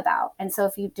speak up about. And so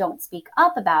if you don't speak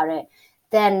up about it,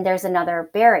 then there's another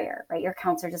barrier, right? Your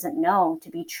counselor doesn't know to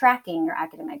be tracking your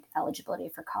academic eligibility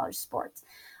for college sports.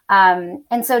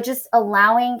 And so just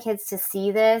allowing kids to see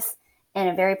this in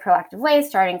a very proactive way,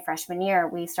 starting freshman year,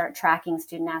 we start tracking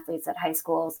student athletes at high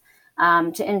schools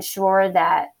to ensure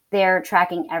that they're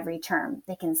tracking every term.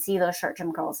 They can see those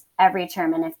short-term goals every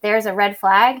term. And if there's a red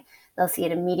flag, they'll see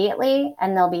it immediately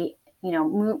and they'll be,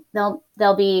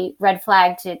 they'll be red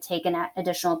flagged to take an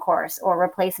additional course or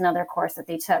replace another course that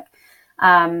they took.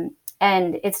 And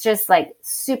it's just like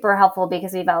super helpful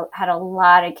because we've had a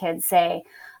lot of kids say,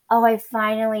 oh, I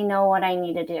finally know what I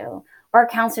need to do. Or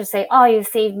counselors say, oh, you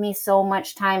saved me so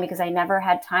much time because I never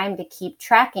had time to keep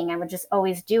tracking. I would just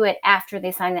always do it after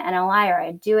they signed the NLI, or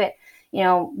I'd do it,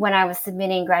 when I was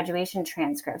submitting graduation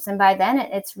transcripts. And by then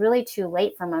it's really too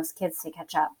late for most kids to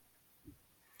catch up.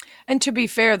 And to be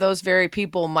fair, those very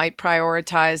people might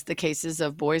prioritize the cases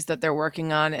of boys that they're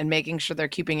working on and making sure they're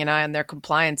keeping an eye on their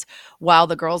compliance, while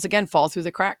the girls, again, fall through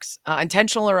the cracks,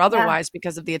 intentional or otherwise,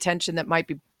 because of the attention that might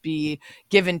be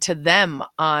given to them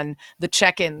on the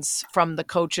check-ins from the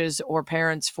coaches or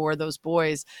parents for those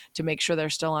boys to make sure they're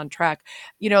still on track.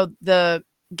 The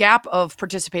gap of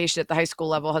participation at the high school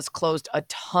level has closed a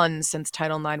ton since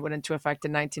Title IX went into effect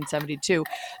in 1972.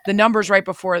 The numbers right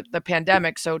before the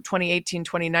pandemic, so 2018,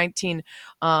 2019,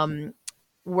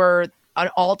 were an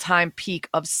all-time peak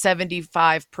of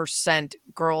 75%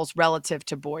 girls relative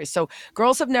to boys. So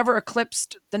girls have never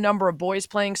eclipsed the number of boys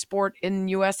playing sport in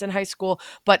US in high school,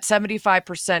 but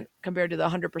 75% compared to the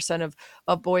 100%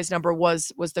 of boys number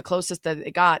was the closest that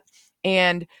it got.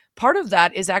 And part of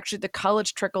that is actually the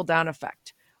college trickle-down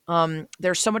effect.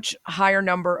 There's so much higher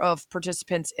number of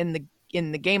participants in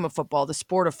the game of football, the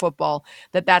sport of football,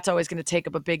 that's always going to take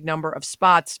up a big number of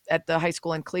spots at the high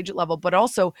school and collegiate level. But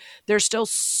also there's still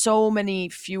so many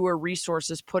fewer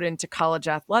resources put into college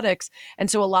athletics.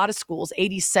 And so a lot of schools,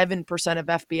 87% of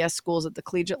FBS schools at the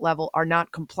collegiate level are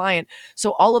not compliant.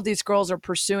 So all of these girls are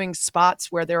pursuing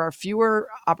spots where there are fewer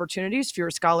opportunities, fewer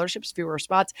scholarships, fewer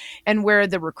spots, and where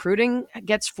the recruiting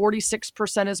gets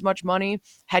 46% as much money.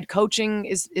 Head coaching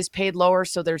is paid lower.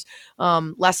 So there's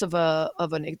less of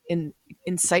an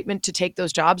incitement to take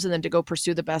those jobs and then to go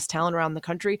pursue the best talent around the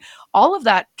country. All of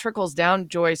that trickles down,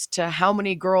 Joyce, to how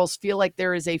many girls feel like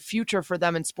there is a future for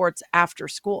them in sports after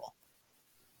school.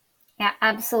 Yeah,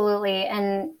 absolutely.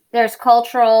 And there's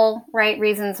cultural, right,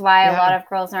 reasons why a lot of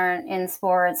girls aren't in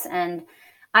sports. And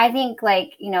I think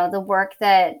the work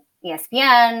that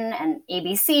ESPN and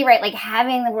ABC, right, like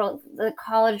having the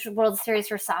College World Series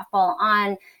for softball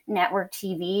on network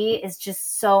TV is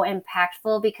just so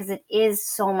impactful, because it is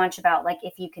so much about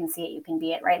if you can see it, you can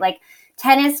be it, right? Like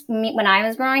tennis, when I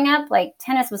was growing up,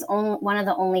 tennis was one of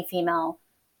the only female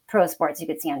pro sports you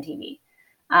could see on TV.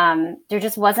 There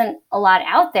just wasn't a lot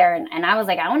out there. And I was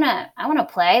like, I want to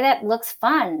play. That looks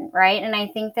fun. Right. And I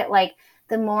think that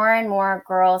the more and more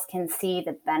girls can see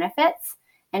the benefits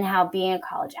and how being a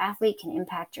college athlete can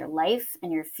impact your life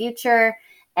and your future,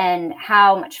 and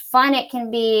how much fun it can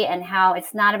be, and how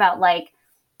it's not about when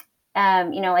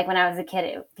I was a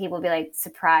kid, people would be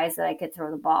surprised that I could throw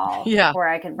the ball or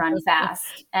I could run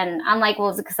fast. And I'm like, well,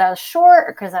 is it because I was short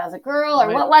or because I was a girl,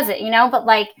 or what was it,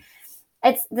 But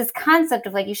it's this concept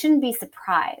of you shouldn't be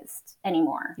surprised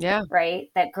anymore,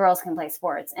 right? That girls can play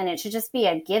sports, and it should just be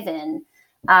a given.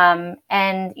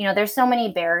 And there's so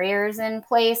many barriers in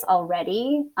place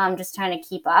already, just trying to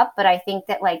keep up. But I think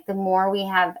that the more we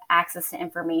have access to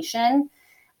information,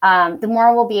 the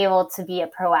more we'll be able to be a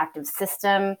proactive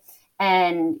system.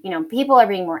 And, people are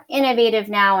being more innovative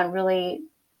now and really,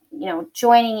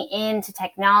 joining into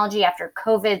technology after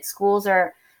COVID. Schools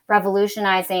are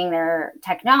revolutionizing their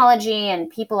technology, and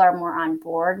people are more on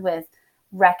board with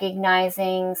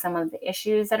recognizing some of the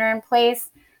issues that are in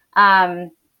place.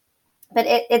 But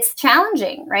it's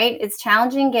challenging, right? It's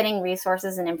challenging getting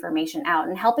resources and information out,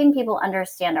 and helping people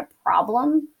understand a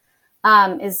problem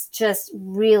is just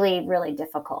really, really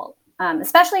difficult,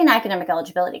 especially in academic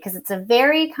eligibility, because it's a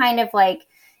very kind of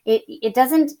it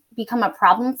doesn't become a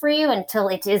problem for you until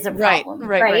it is a problem,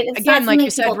 right? It's again, like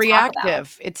you said,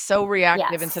 reactive. It's so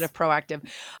reactive instead of proactive.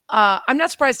 I'm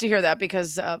not surprised to hear that,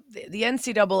 because the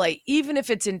NCAA, even if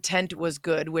its intent was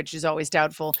good, which is always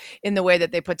doubtful in the way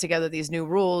that they put together these new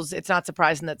rules, it's not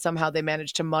surprising that somehow they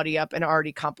managed to muddy up an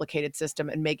already complicated system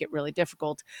and make it really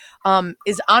difficult.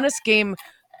 Is Honest Game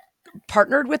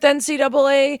partnered with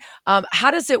NCAA?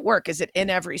 How does it work? Is it in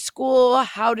every school?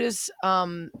 How does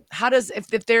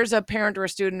if there's a parent or a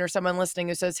student or someone listening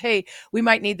who says, hey, we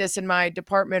might need this in my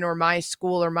department or my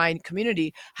school or my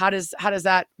community, how does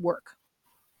that work?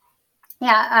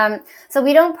 Yeah, so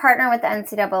we don't partner with the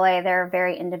NCAA. They're a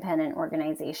very independent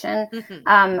organization.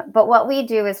 But what we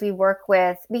do is we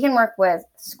can work with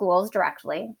schools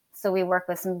directly. So we work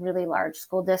with some really large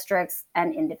school districts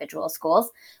and individual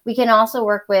schools. We can also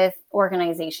work with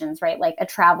organizations, right? Like a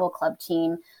travel club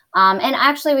team. And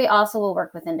actually, we also will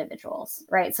work with individuals,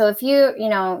 right? So if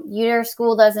your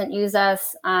school doesn't use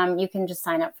us, you can just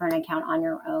sign up for an account on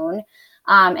your own.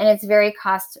 And it's very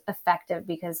cost effective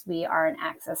because we are an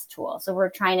access tool. So we're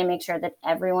trying to make sure that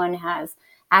everyone has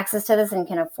access to this and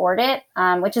can afford it,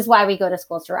 which is why we go to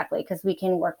schools directly, because we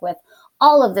can work with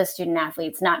all of the student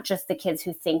athletes, not just the kids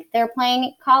who think they're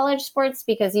playing college sports,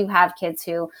 because you have kids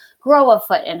who grow a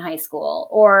foot in high school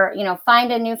or,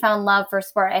 find a newfound love for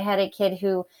sport. I had a kid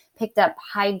who picked up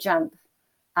high jump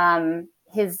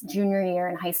his junior year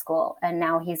in high school, and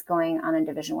now he's going on a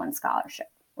Division I scholarship,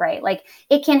 right?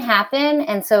 It can happen.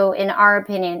 And so in our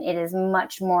opinion, it is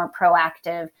much more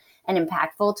proactive and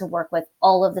impactful to work with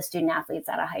all of the student athletes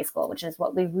at a high school, which is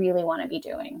what we really want to be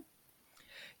doing.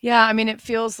 Yeah, I mean, it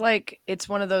feels like it's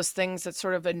one of those things that's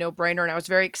sort of a no-brainer. And I was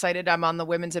very excited. I'm on the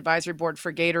women's advisory board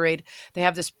for Gatorade. They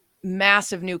have this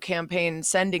massive new campaign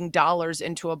sending dollars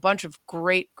into a bunch of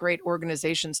great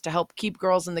organizations to help keep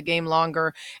girls in the game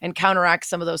longer and counteract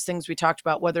some of those things we talked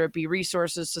about, whether it be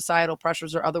resources, societal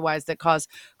pressures, or otherwise that cause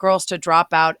girls to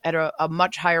drop out at a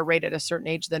much higher rate at a certain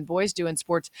age than boys do in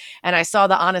sports. And I saw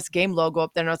the Honest Game logo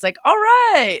up there and I was like, all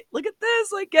right, look at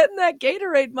this, like getting that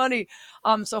Gatorade money.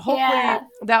 So hopefully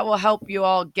that will help you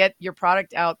all get your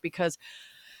product out, because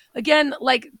again,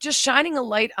 like just shining a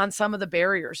light on some of the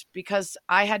barriers, because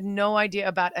I had no idea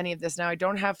about any of this. Now I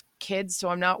don't have kids, so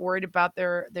I'm not worried about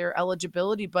their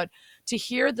eligibility, but to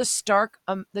hear the stark,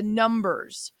 the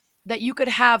numbers that you could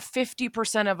have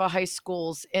 50% of a high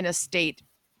schools in a state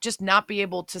just not be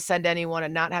able to send anyone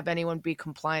and not have anyone be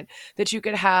compliant, that you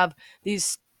could have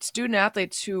these student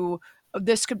athletes who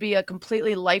this could be a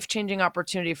completely life-changing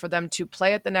opportunity for them to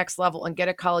play at the next level and get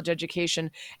a college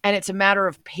education. And it's a matter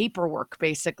of paperwork,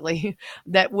 basically,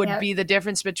 that would be the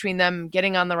difference between them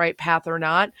getting on the right path or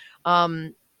not.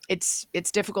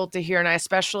 It's difficult to hear. And I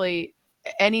especially,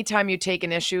 anytime you take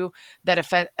an issue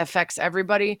that affects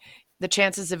everybody, the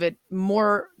chances of it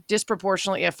more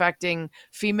disproportionately affecting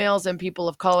females and people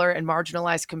of color and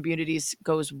marginalized communities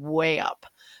goes way up.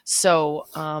 So,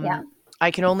 I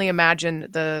can only imagine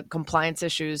the compliance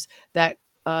issues that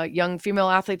young female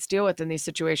athletes deal with in these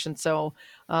situations. So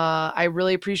I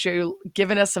really appreciate you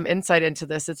giving us some insight into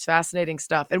this. It's fascinating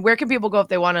stuff. And where can people go if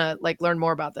they want to learn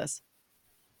more about this?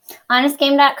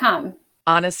 Honestgame.com.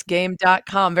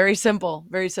 Honestgame.com. Very simple.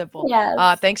 Very simple.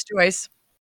 Yes. Thanks, Joyce.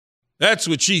 That's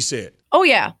what she said. Oh,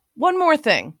 yeah. One more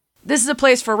thing. This is a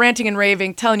place for ranting and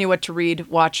raving, telling you what to read,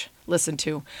 watch, listen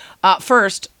to.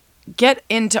 First, get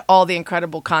into all the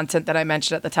incredible content that I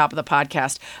mentioned at the top of the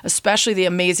podcast, especially the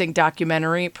amazing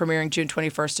documentary premiering June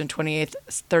 21st and 28th,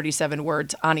 37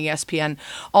 Words on ESPN.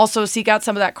 Also, seek out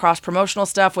some of that cross-promotional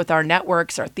stuff with our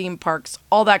networks, our theme parks,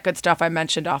 all that good stuff I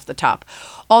mentioned off the top.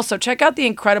 Also, check out the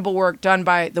incredible work done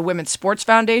by the Women's Sports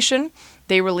Foundation.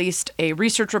 They released a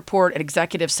research report, an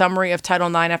executive summary of Title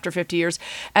IX after 50 years.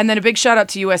 And then a big shout out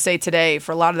to USA Today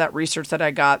for a lot of that research that I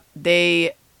got.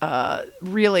 They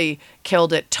really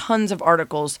killed it. Tons of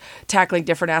articles tackling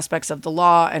different aspects of the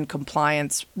law and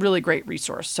compliance. Really great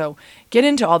resource. So get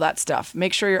into all that stuff.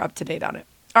 Make sure you're up to date on it.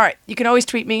 All right. You can always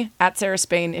tweet me at Sarah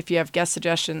Spain if you have guest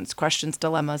suggestions, questions,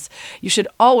 dilemmas. You should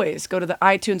always go to the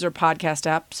iTunes or podcast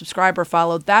app, subscribe or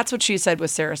follow. That's What She Said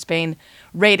with Sarah Spain.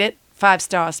 Rate it 5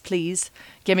 stars, please.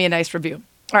 Give me a nice review.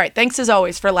 All right. Thanks as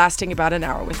always for lasting about an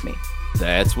hour with me.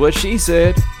 That's what she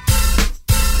said.